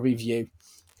 5-star review.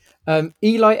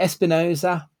 Eli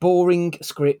Espinosa, boring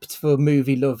script for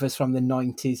movie lovers from the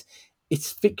 90s.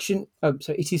 It's fiction.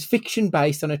 So it is fiction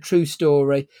based on a true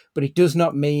story, but it does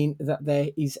not mean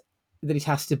that it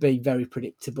has to be very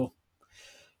predictable.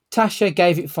 Tasha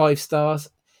gave it 5 stars.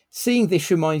 Seeing this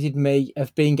reminded me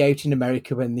of being out in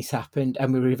America when this happened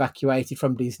and we were evacuated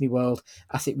from Disney World,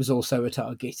 as it was also a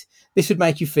target. This would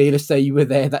make you feel as though you were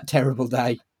there that terrible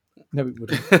day. No, it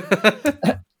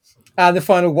wouldn't. And the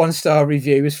final 1-star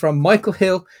review is from Michael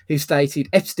Hill, who stated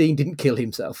Epstein didn't kill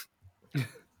himself.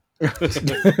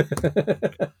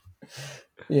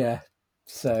 Yeah.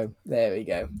 So there we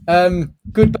go.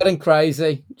 Good, bad, and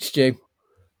crazy. Stu.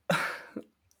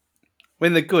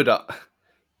 When they're good,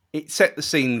 it set the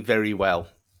scene very well,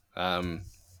 and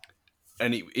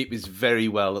it was very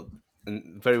well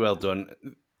done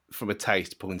from a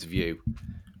taste point of view.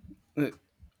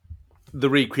 The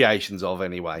recreations of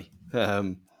anyway.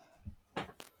 I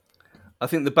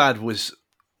think the bad was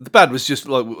just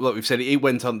like we've said. It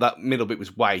went on, that middle bit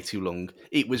was way too long.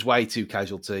 It was way too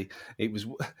casualty. There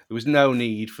was no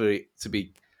need for it to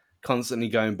be constantly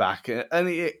going back, and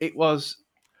it was.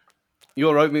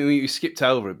 You're right. We skipped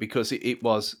over it because it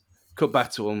was cut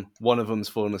back to them. One of them's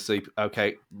falling asleep.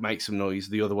 Okay, make some noise.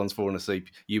 The other one's falling asleep.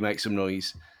 You make some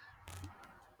noise.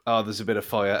 Oh, there's a bit of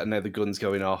fire, and now the gun's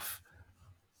going off,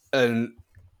 and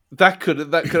that could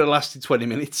have lasted 20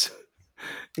 minutes.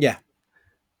 Yeah.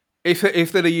 If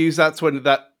they'd have used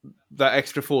that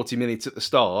extra 40 minutes at the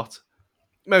start,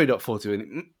 maybe not 40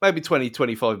 minutes, maybe 20,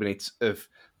 25 minutes of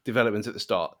development at the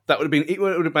start, it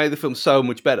would have made the film so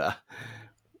much better.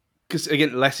 Because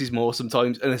again, less is more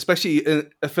sometimes, and especially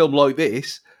in a film like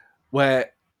this,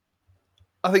 where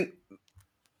I think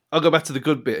I'll go back to the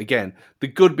good bit again. The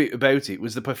good bit about it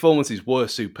was the performances were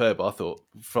superb. I thought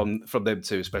from them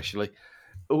two, especially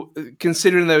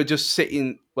considering they were just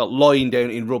lying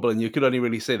down in rubble, and you could only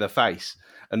really see their face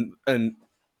and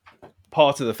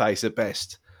part of the face at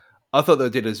best. I thought they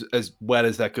did as well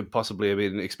as they could possibly have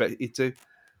been expected to.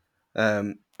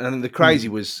 And then the crazy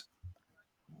was.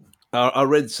 I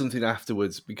read something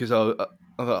afterwards because I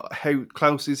thought, how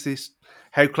close is this?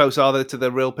 How close are they to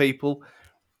the real people?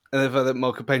 And I thought that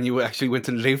Michael Pena actually went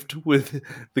and lived with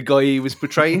the guy he was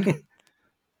portraying.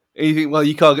 And you think, well,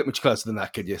 you can't get much closer than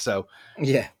that, can you? So,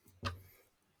 yeah,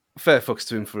 fair fucks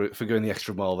to him for going the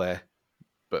extra mile there.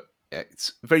 But yeah,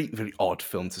 it's a very, very odd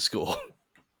film to score.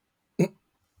 Yeah,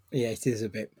 it is a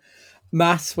bit.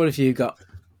 Matt, what have you got?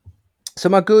 So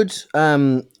my good,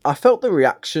 I felt the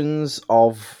reactions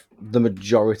of the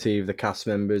majority of the cast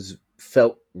members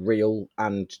felt real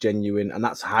and genuine, and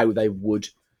that's how they would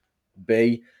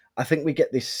be. I think we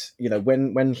get this,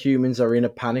 when humans are in a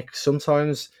panic,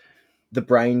 sometimes the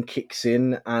brain kicks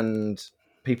in and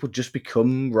people just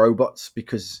become robots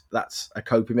because that's a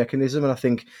coping mechanism. And I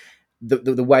think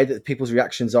the way that people's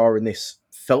reactions are in this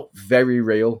felt very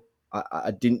real.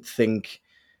 I didn't think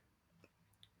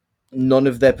none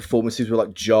of their performances were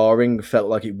jarring. Felt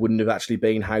like it wouldn't have actually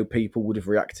been how people would have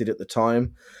reacted at the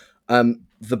time.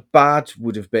 The bad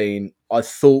would have been, I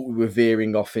thought we were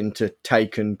veering off into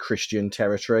taken Christian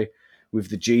territory with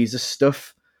the Jesus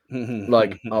stuff.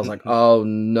 I was like, oh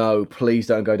no, please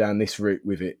don't go down this route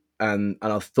with it. And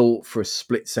I thought for a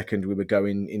split second we were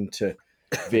going into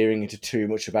veering into too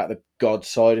much about the God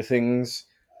side of things.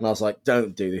 And I was like,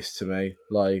 don't do this to me.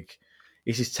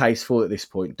 This is tasteful at this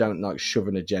point. Don't shove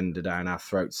an agenda down our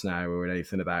throats now or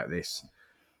anything about this.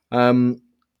 And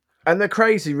they're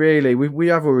crazy, really. We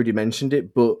have already mentioned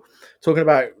it, but talking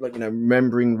about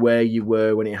remembering where you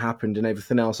were when it happened and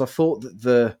everything else, I thought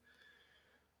that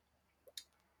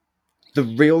the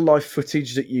real life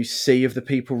footage that you see of the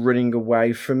people running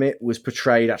away from it was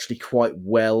portrayed actually quite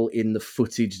well in the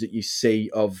footage that you see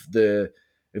of the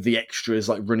extras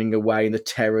running away and the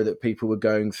terror that people were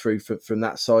going through from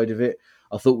that side of it.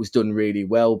 I thought was done really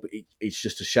well, but it's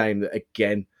just a shame that,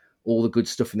 again, all the good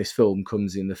stuff in this film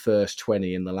comes in the first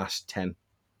 20 and the last 10.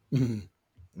 Mm-hmm.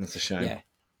 That's a shame. Yeah.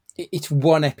 It's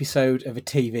one episode of a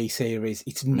TV series.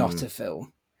 It's not a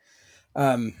film.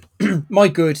 My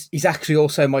good is actually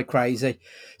also my crazy.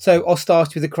 So I'll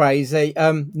start with the crazy.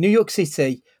 New York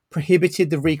City prohibited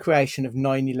the recreation of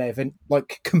 9/11,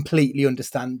 completely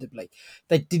understandably.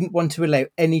 They didn't want to allow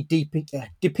any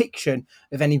depiction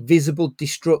of any visible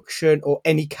destruction or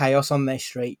any chaos on their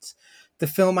streets. The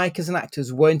filmmakers and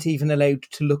actors weren't even allowed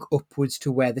to look upwards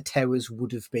to where the towers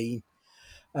would have been.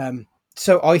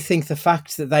 So I think the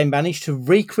fact that they managed to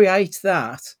recreate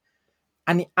that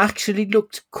and it actually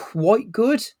looked quite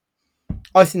good,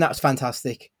 I think that's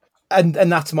fantastic. And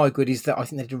that's my good, is that I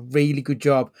think they did a really good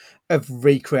job of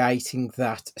recreating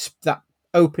that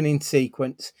opening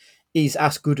sequence is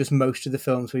as good as most of the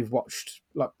films we've watched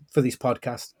like for this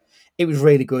podcast. It was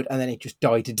really good, and then it just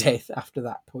died a death after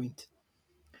that point.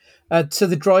 So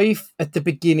the drive at the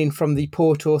beginning from the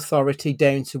Port Authority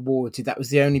down towards it, that was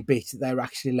the only bit that they were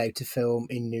actually allowed to film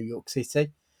in New York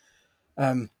City.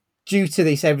 Due to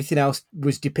this, everything else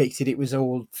was depicted. It was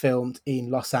all filmed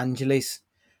in Los Angeles,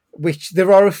 which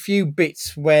there are a few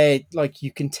bits where like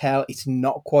you can tell it's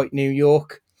not quite New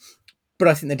York, but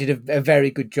I think they did a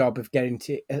very good job of getting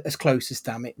to as close as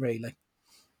damn it, really.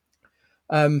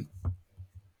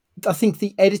 I think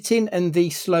the editing and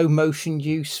the slow motion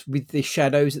use with the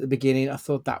shadows at the beginning, I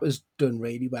thought that was done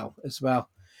really well as well.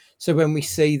 So when we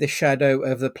see the shadow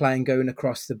of the plane going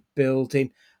across the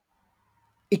building,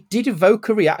 it did evoke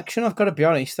a reaction, I've got to be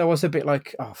honest. I was a bit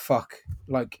like, oh, fuck.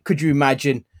 Like, could you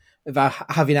imagine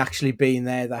having actually been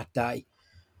there that day?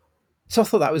 So I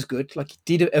thought that was good. Like, it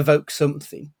did evoke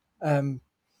something.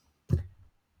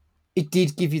 It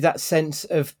did give you that sense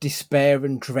of despair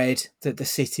and dread that the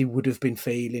city would have been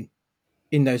feeling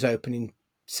in those opening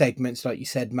segments, like you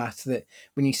said, Matt, that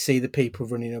when you see the people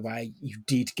running away, you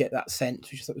did get that sense,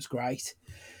 which I thought was great.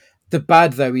 The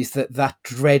bad, though, is that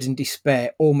dread and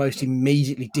despair almost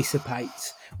immediately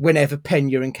dissipates whenever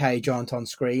Pena and Cage aren't on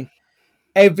screen.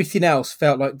 Everything else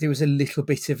felt like there was a little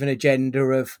bit of an agenda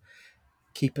of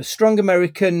keep a strong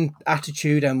American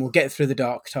attitude and we'll get through the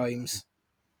dark times.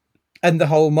 And the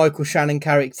whole Michael Shannon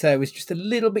character was just a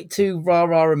little bit too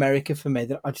rah-rah America for me,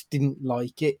 that I just didn't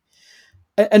like it.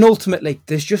 And ultimately,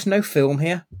 there's just no film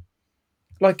here.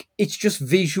 Like, it's just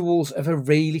visuals of a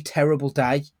really terrible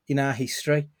day in our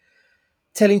history.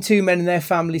 Telling two men and their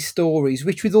family stories,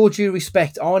 which with all due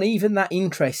respect, aren't even that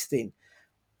interesting.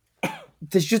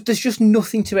 There's just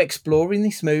nothing to explore in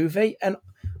this movie. And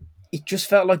it just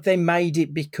felt like they made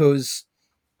it because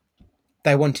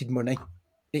they wanted money.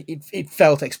 It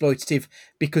felt exploitative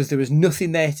because there was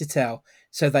nothing there to tell.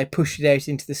 So they pushed it out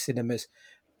into the cinemas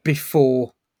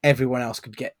before everyone else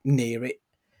could get near it.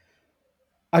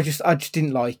 I just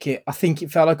didn't like it. I think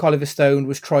it felt like Oliver Stone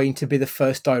was trying to be the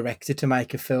first director to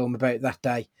make a film about that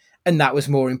day. And that was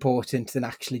more important than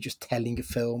actually just telling a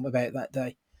film about that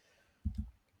day.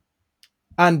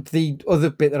 And the other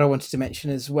bit that I wanted to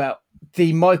mention as well,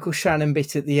 the Michael Shannon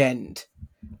bit at the end,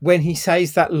 when he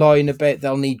says that line about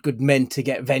they'll need good men to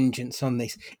get vengeance on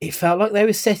this, it felt like they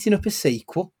were setting up a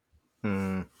sequel.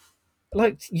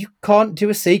 Like, you can't do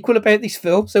a sequel about this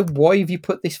film, so why have you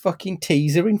put this fucking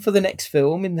teaser in for the next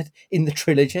film in the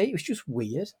trilogy? It was just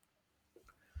weird.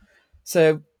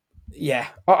 So, yeah,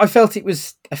 I felt it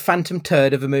was a phantom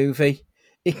turd of a movie.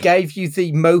 It gave you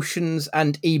the motions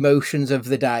and emotions of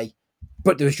the day,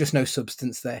 but there was just no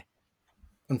substance there,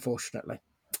 unfortunately.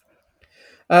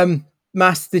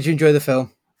 Matt, did you enjoy the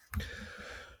film?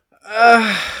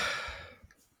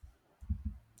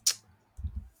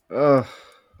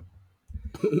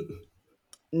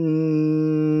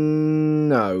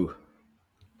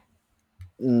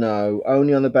 No,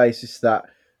 only on the basis that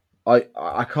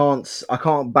I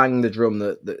can't bang the drum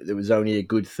that there was only a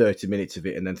good 30 minutes of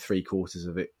it and then 3/4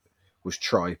 of it was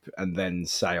tripe and then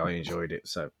say I enjoyed it.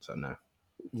 So no.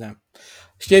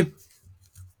 Stu?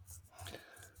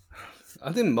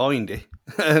 I didn't mind it.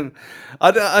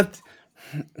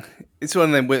 It's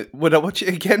one of them. Would I watch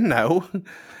it again now?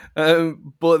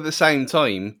 But at the same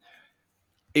time,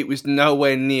 it was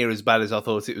nowhere near as bad as I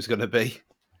thought it was going to be.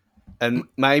 And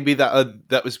maybe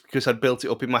that was because I'd built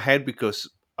it up in my head because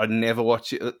I'd never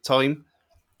watched it at the time.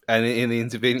 And in the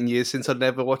intervening years since, I'd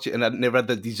never watched it and I'd never had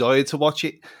the desire to watch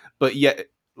it. But yet,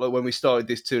 like when we started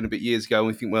this 2 and a bit years ago,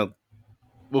 we think, well,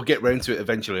 we'll get round to it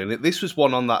eventually. And this was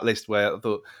one on that list where I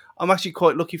thought, I'm actually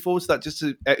quite looking forward to that, just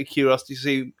out of curiosity to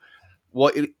see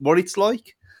what it's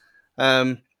like.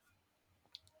 So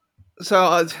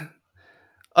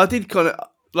I did kind of,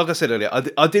 like I said earlier,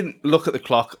 I didn't look at the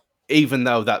clock, even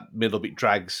though that middle bit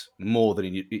drags more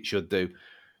than it should do.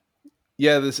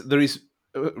 Yeah, there is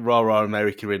rah-rah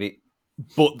America in it,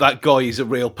 but that guy is a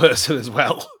real person as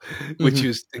well, which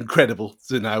is incredible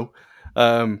to know.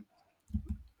 And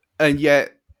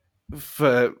yet,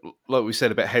 for like we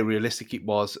said about how realistic it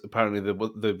was, apparently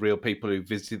the real people who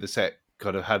visited the set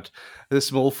kind of had a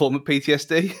small form of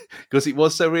PTSD because it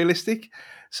was so realistic.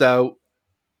 So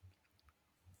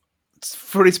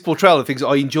for its portrayal of things,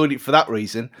 I enjoyed it for that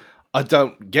reason. I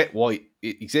don't get why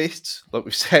it exists, like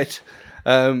we've said.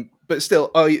 But still,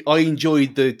 I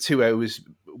enjoyed the 2 hours,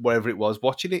 wherever it was,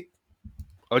 watching it.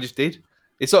 I just did.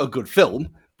 It's not a good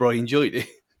film, but I enjoyed it.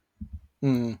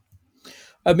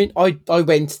 I mean, I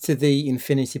went to the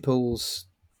Infinity Pools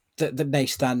that they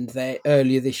stand there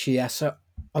earlier this year, so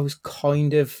I wasn't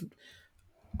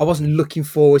looking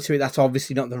forward to it. That's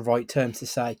obviously not the right term to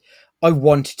say. I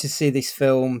wanted to see this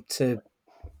film to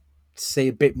see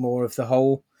a bit more of the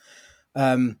whole.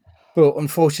 But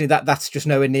unfortunately, that's just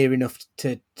nowhere near enough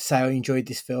to say I enjoyed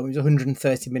this film. It was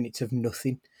 130 minutes of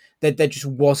nothing. There just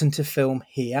wasn't a film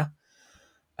here.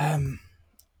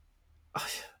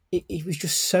 It was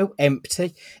just so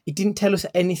empty. It didn't tell us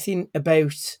anything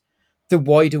about the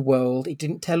wider world. It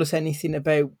didn't tell us anything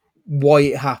about why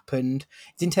it happened.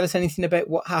 It didn't tell us anything about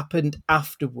what happened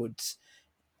afterwards.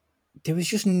 There was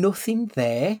just nothing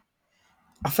there.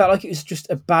 I felt like it was just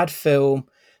a bad film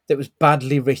that was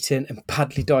badly written and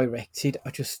badly directed.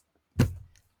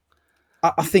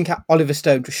 I think Oliver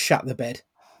Stone just shat the bed.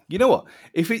 You know what?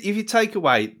 If you take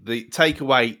away,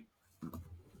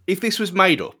 if this was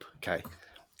made up, okay,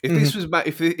 if this was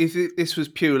if this was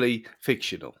purely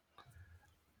fictional,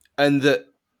 and that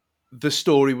the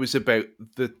story was about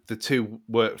the two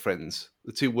work friends,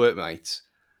 the two workmates,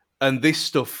 and this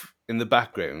stuff in the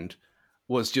background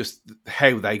was just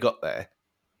how they got there,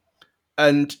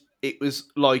 and it was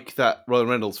like that Ryan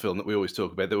Reynolds film that we always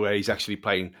talk about, where he's actually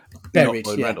playing Buried,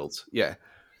 not Ryan Reynolds. Yeah.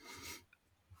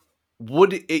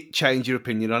 Would it change your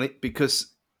opinion on it?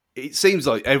 Because it seems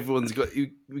like everyone's got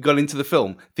into the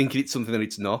film thinking it's something that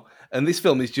it's not. And this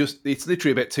film is it's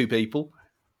literally about two people.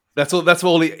 That's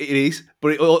all it is.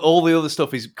 But all the other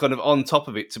stuff is kind of on top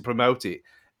of it to promote it.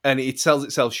 And it sells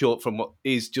itself short from what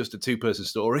is just a two-person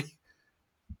story.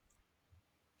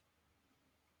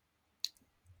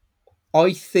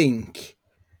 I think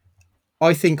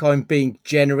I'm being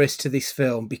generous to this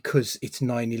film because it's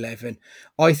 9/11.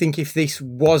 I think if this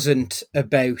wasn't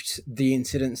about the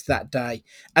incidents that day,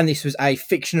 and this was a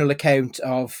fictional account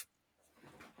of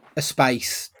a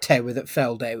space tower that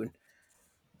fell down,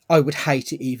 I would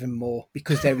hate it even more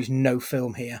because there is no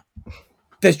film here.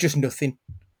 There's just nothing.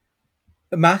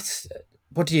 Matt,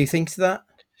 what do you think to that?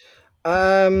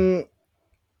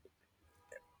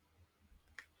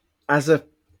 As a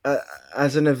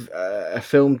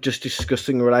film just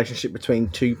discussing a relationship between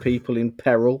two people in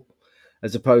peril,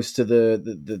 as opposed to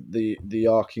the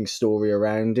arcing story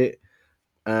around it,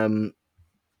 I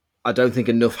don't think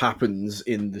enough happens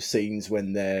in the scenes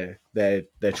when they're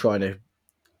trying to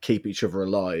keep each other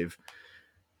alive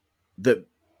that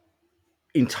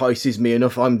entices me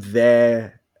enough. I'm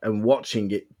there and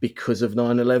watching it because of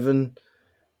 9/11.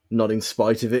 Not in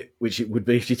spite of it, which it would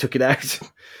be if you took it out.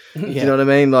 Do you know what I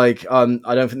mean? Like, I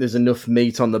don't think there's enough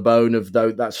meat on the bone of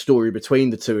that story between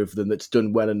the two of them that's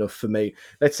done well enough for me.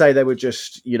 Let's say they were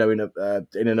just, in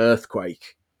an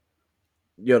earthquake.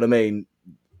 You know what I mean?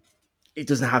 It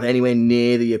doesn't have anywhere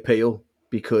near the appeal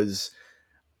because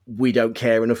we don't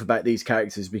care enough about these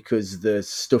characters, because the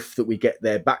stuff that we get,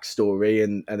 their backstory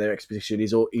and their exposition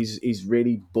is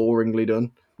really boringly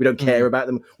done. We don't care about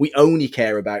them. We only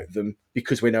care about them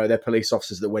because we know they're police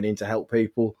officers that went in to help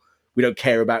people. We don't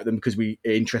care about them because we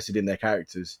are interested in their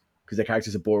characters, because their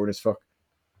characters are boring as fuck.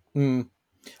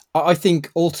 I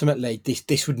think ultimately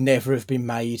this would never have been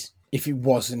made if it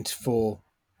wasn't for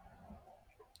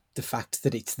the fact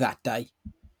that it's that day.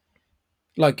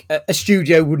 Like, a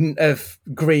studio wouldn't have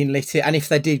greenlit it, and if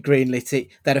they did greenlit it,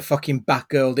 they'd have fucking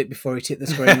Batgirled it before it hit the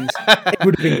screens. It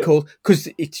would have been cool, because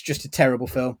it's just a terrible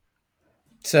film.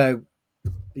 So,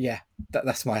 yeah,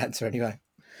 that's my answer anyway.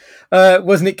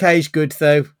 Wasn't it Cage good,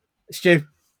 though, Stu?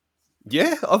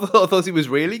 Yeah, I thought it was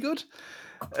really good.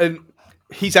 And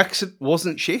his accent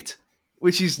wasn't shit,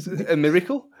 which is a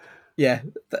miracle. Yeah,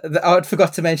 I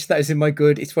forgot to mention that is in my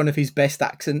good. It's one of his best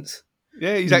accents.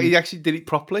 Yeah, he actually did it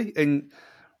properly. And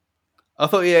I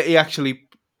thought he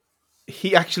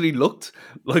actually looked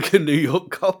like a New York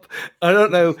cop. I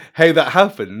don't know how that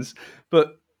happens,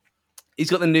 but he's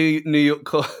got the New York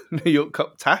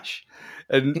cop tash,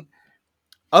 and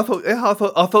I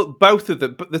thought both of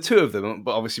them, but the two of them,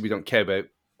 but obviously we don't care about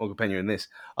Uncle Pena in this.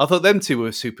 I thought them two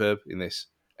were superb in this.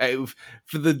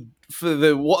 For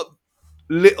the what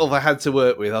little they had to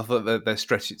work with, I thought they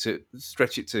stretched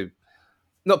it to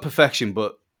not perfection,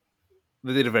 but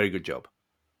they did a very good job.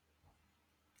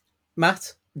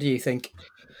 Matt, what do you think?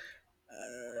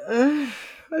 I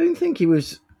didn't think he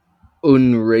was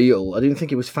unreal. I didn't think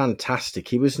he was fantastic.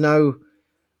 He was no...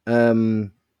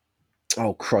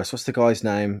 oh, Christ, what's the guy's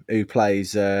name who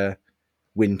plays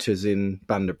Winters in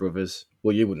Band of Brothers?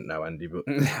 Well, you wouldn't know, Andy, but...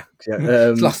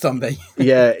 It's lost on me.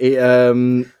 Yeah,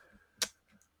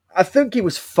 I think he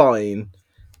was fine.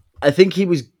 I think he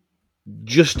was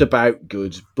just about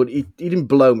good, but he didn't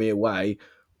blow me away.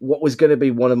 What was going to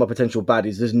be one of my potential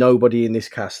baddies, there's nobody in this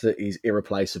cast that is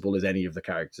irreplaceable as any of the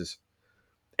characters.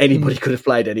 Anybody could have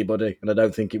played anybody, and I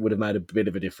don't think it would have made a bit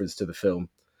of a difference to the film.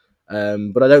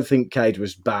 But I don't think Cage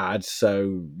was bad,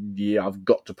 so yeah, I've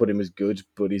got to put him as good,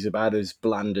 but he's about as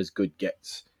bland as good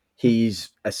gets he's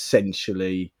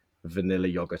essentially vanilla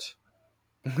yogurt.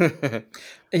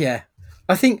 Yeah,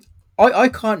 I think I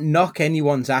can't knock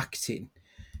anyone's acting.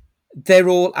 They're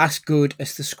all as good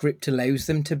as the script allows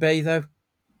them to be, though.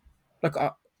 Like,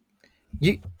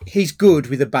 he's good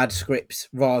with a bad script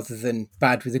rather than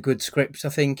bad with a good script. I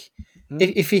think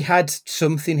if he had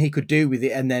something he could do with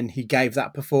it and then he gave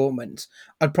that performance,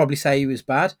 I'd probably say he was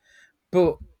bad.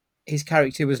 But his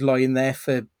character was lying there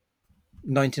for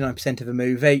 99% of the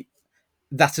movie.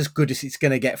 That's as good as it's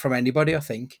going to get from anybody, I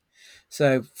think.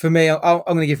 So for me, I'm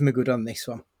going to give him a good on this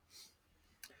one.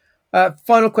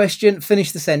 Final question,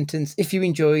 finish the sentence. If you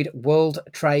enjoyed World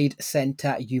Trade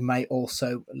Center, you may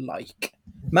also like.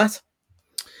 Matt?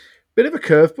 Bit of a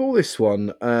curveball, this one,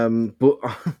 but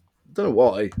I don't know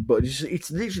why, but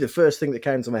it's literally the first thing that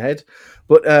came to my head.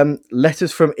 But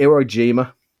Letters from Iwo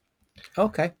Jima.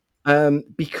 Okay.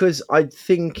 Because I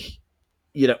think,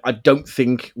 I don't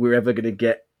think we're ever going to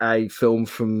get a film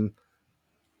from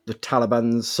the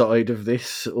Taliban's side of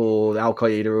this, or Al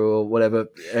Qaeda, or whatever,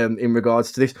 in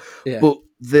regards to this. Yeah. But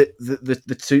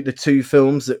the two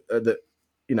films that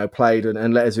played,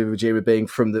 and Letters of Iwo Jima being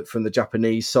from the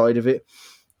Japanese side of it,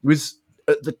 was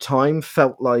at the time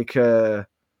felt like something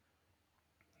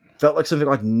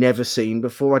I'd never seen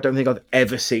before. I don't think I've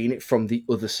ever seen it from the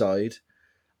other side.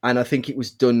 And I think it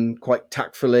was done quite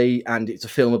tactfully, and it's a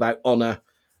film about honor,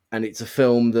 and it's a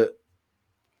film that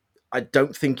I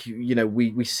don't think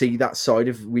we see that side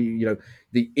of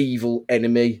the evil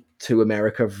enemy to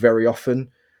America very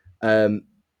often, and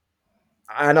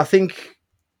I think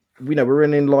we're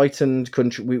an enlightened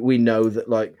country. We know that,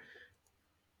 like,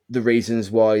 the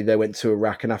reasons why they went to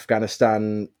Iraq and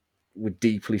Afghanistan were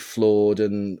deeply flawed,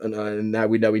 and now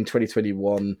we know in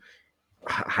 2021.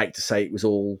 I hate to say it was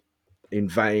all in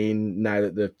vain now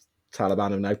that the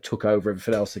Taliban have now took over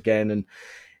everything else again. And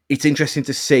it's interesting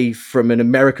to see from an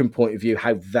American point of view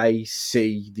how they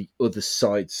see the other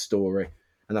side's story.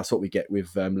 And that's what we get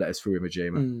with Letters from Iwo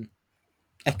Jima.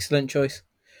 Excellent choice.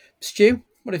 Stu,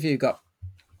 what have you got?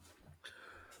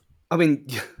 I mean,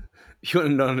 you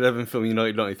want a 9/11 film,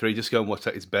 United 93, just go and watch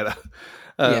that. It's better.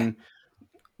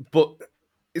 But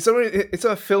it's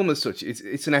not a film as such.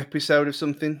 It's an episode of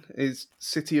something. It's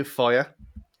City of Fire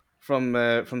from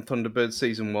Thunderbird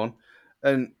season 1,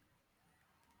 and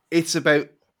it's about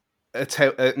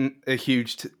a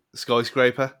huge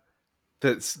skyscraper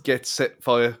that gets set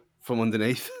fire from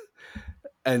underneath,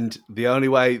 and the only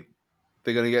way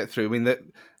they're going to get through. I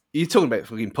mean, you're talking about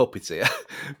fucking puppets here,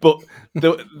 but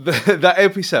that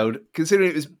episode,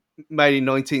 considering it was made in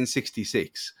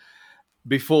 1966,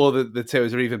 before the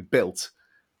towers were even built,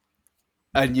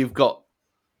 and you've got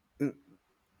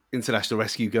international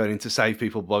rescue going in to save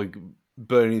people by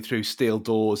burning through steel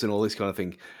doors and all this kind of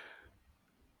thing.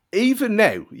 Even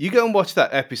now, you go and watch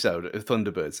that episode of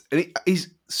Thunderbirds, and it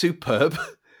is superb.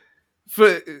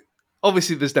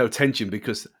 Obviously, there's no tension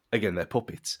because, again, they're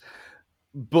puppets.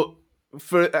 But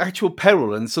for actual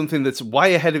peril and something that's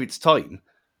way ahead of its time,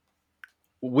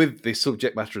 with this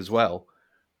subject matter as well,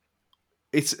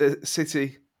 it's a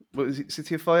city. What is it?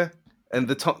 City of Fire, and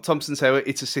the Thompson Tower.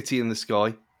 It's a city in the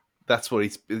sky. That's what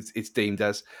it's deemed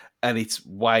as, and it's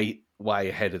way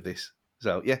ahead of this.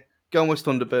 So yeah, go and watch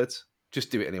Thunderbirds.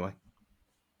 Just do it anyway.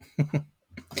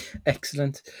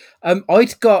 Excellent.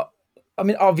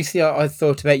 Obviously, I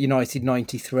thought about United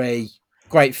 93.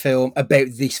 Great film about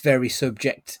this very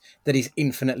subject that is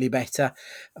infinitely better.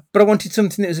 But I wanted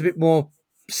something that was a bit more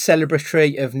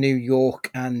celebratory of New York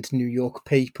and New York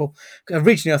people.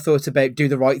 Originally, I thought about Do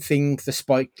the Right Thing, the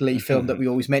Spike Lee film that we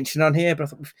always mention on here, but I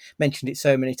thought we've mentioned it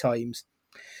so many times.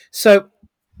 So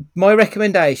my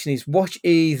recommendation is watch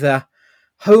either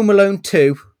Home Alone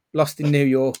 2, Lost in New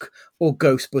York, or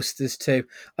Ghostbusters 2.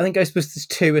 I think Ghostbusters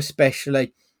 2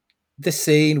 especially, the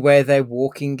scene where they're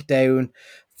walking down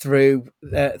through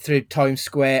Times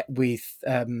Square with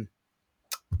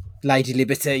Lady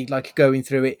Liberty, like going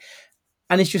through it.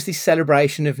 And it's just this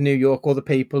celebration of New York, all the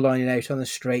people lining out on the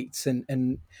streets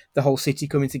and the whole city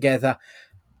coming together.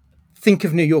 Think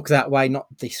of New York that way,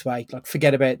 not this way. Like,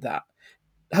 forget about that.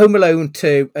 Home Alone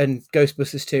 2 and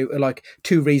Ghostbusters 2 are like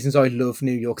two reasons I love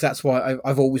New York. That's why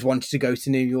I've always wanted to go to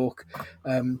New York.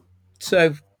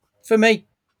 So for me,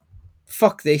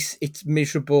 fuck this. It's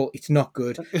miserable. It's not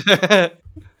good.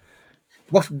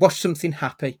 Watch something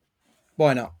happy.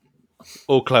 Why not?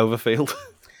 Or Cloverfield.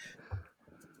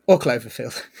 Or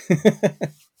Cloverfield.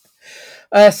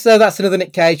 So that's another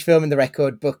Nick Cage film in the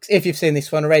record books. If you've seen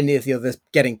this one or any of the others,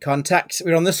 get in contact.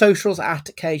 We're on the socials at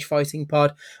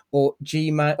cagefightingpod or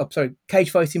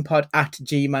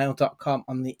cagefightingpod@gmail.com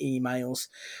on the emails.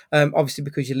 Obviously,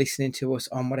 because you're listening to us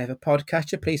on whatever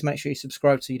podcatcher, please make sure you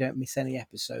subscribe so you don't miss any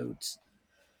episodes.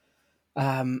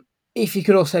 If you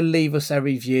could also leave us a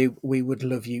review, we would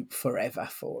love you forever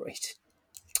for it.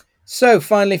 So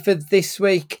finally for this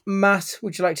week, Matt,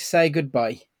 would you like to say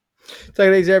goodbye? Take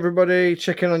it easy, everybody.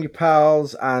 Check in on your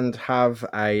pals and have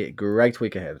a great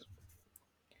week ahead.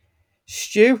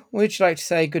 Stu, would you like to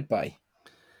say goodbye?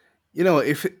 You know,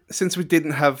 since we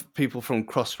didn't have people from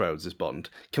Crossroads as Bond,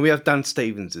 can we have Dan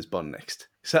Stevens as Bond next?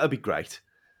 So that'd be great.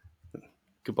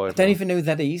 Goodbye. I don't even know who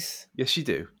that is. Yes, you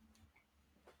do.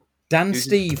 Dan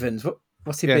Stevens.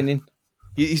 What's he been in?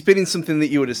 He's been in something that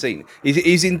you would have seen.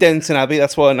 He's in Downton Abbey.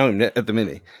 That's why I know him at the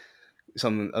minute. It's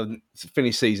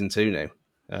finished season 2 now.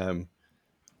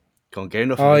 Can't get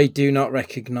enough. I do not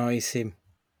recognise him.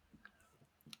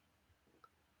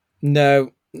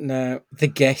 No.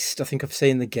 The Guest. I think I've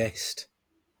seen The Guest.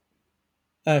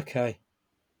 Okay.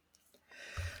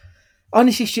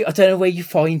 Honestly, Stu, I don't know where you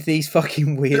find these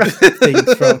fucking weird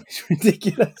things from. It's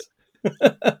ridiculous.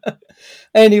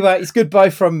 Anyway, it's goodbye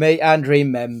from me, and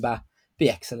remember, be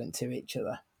excellent to each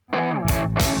other.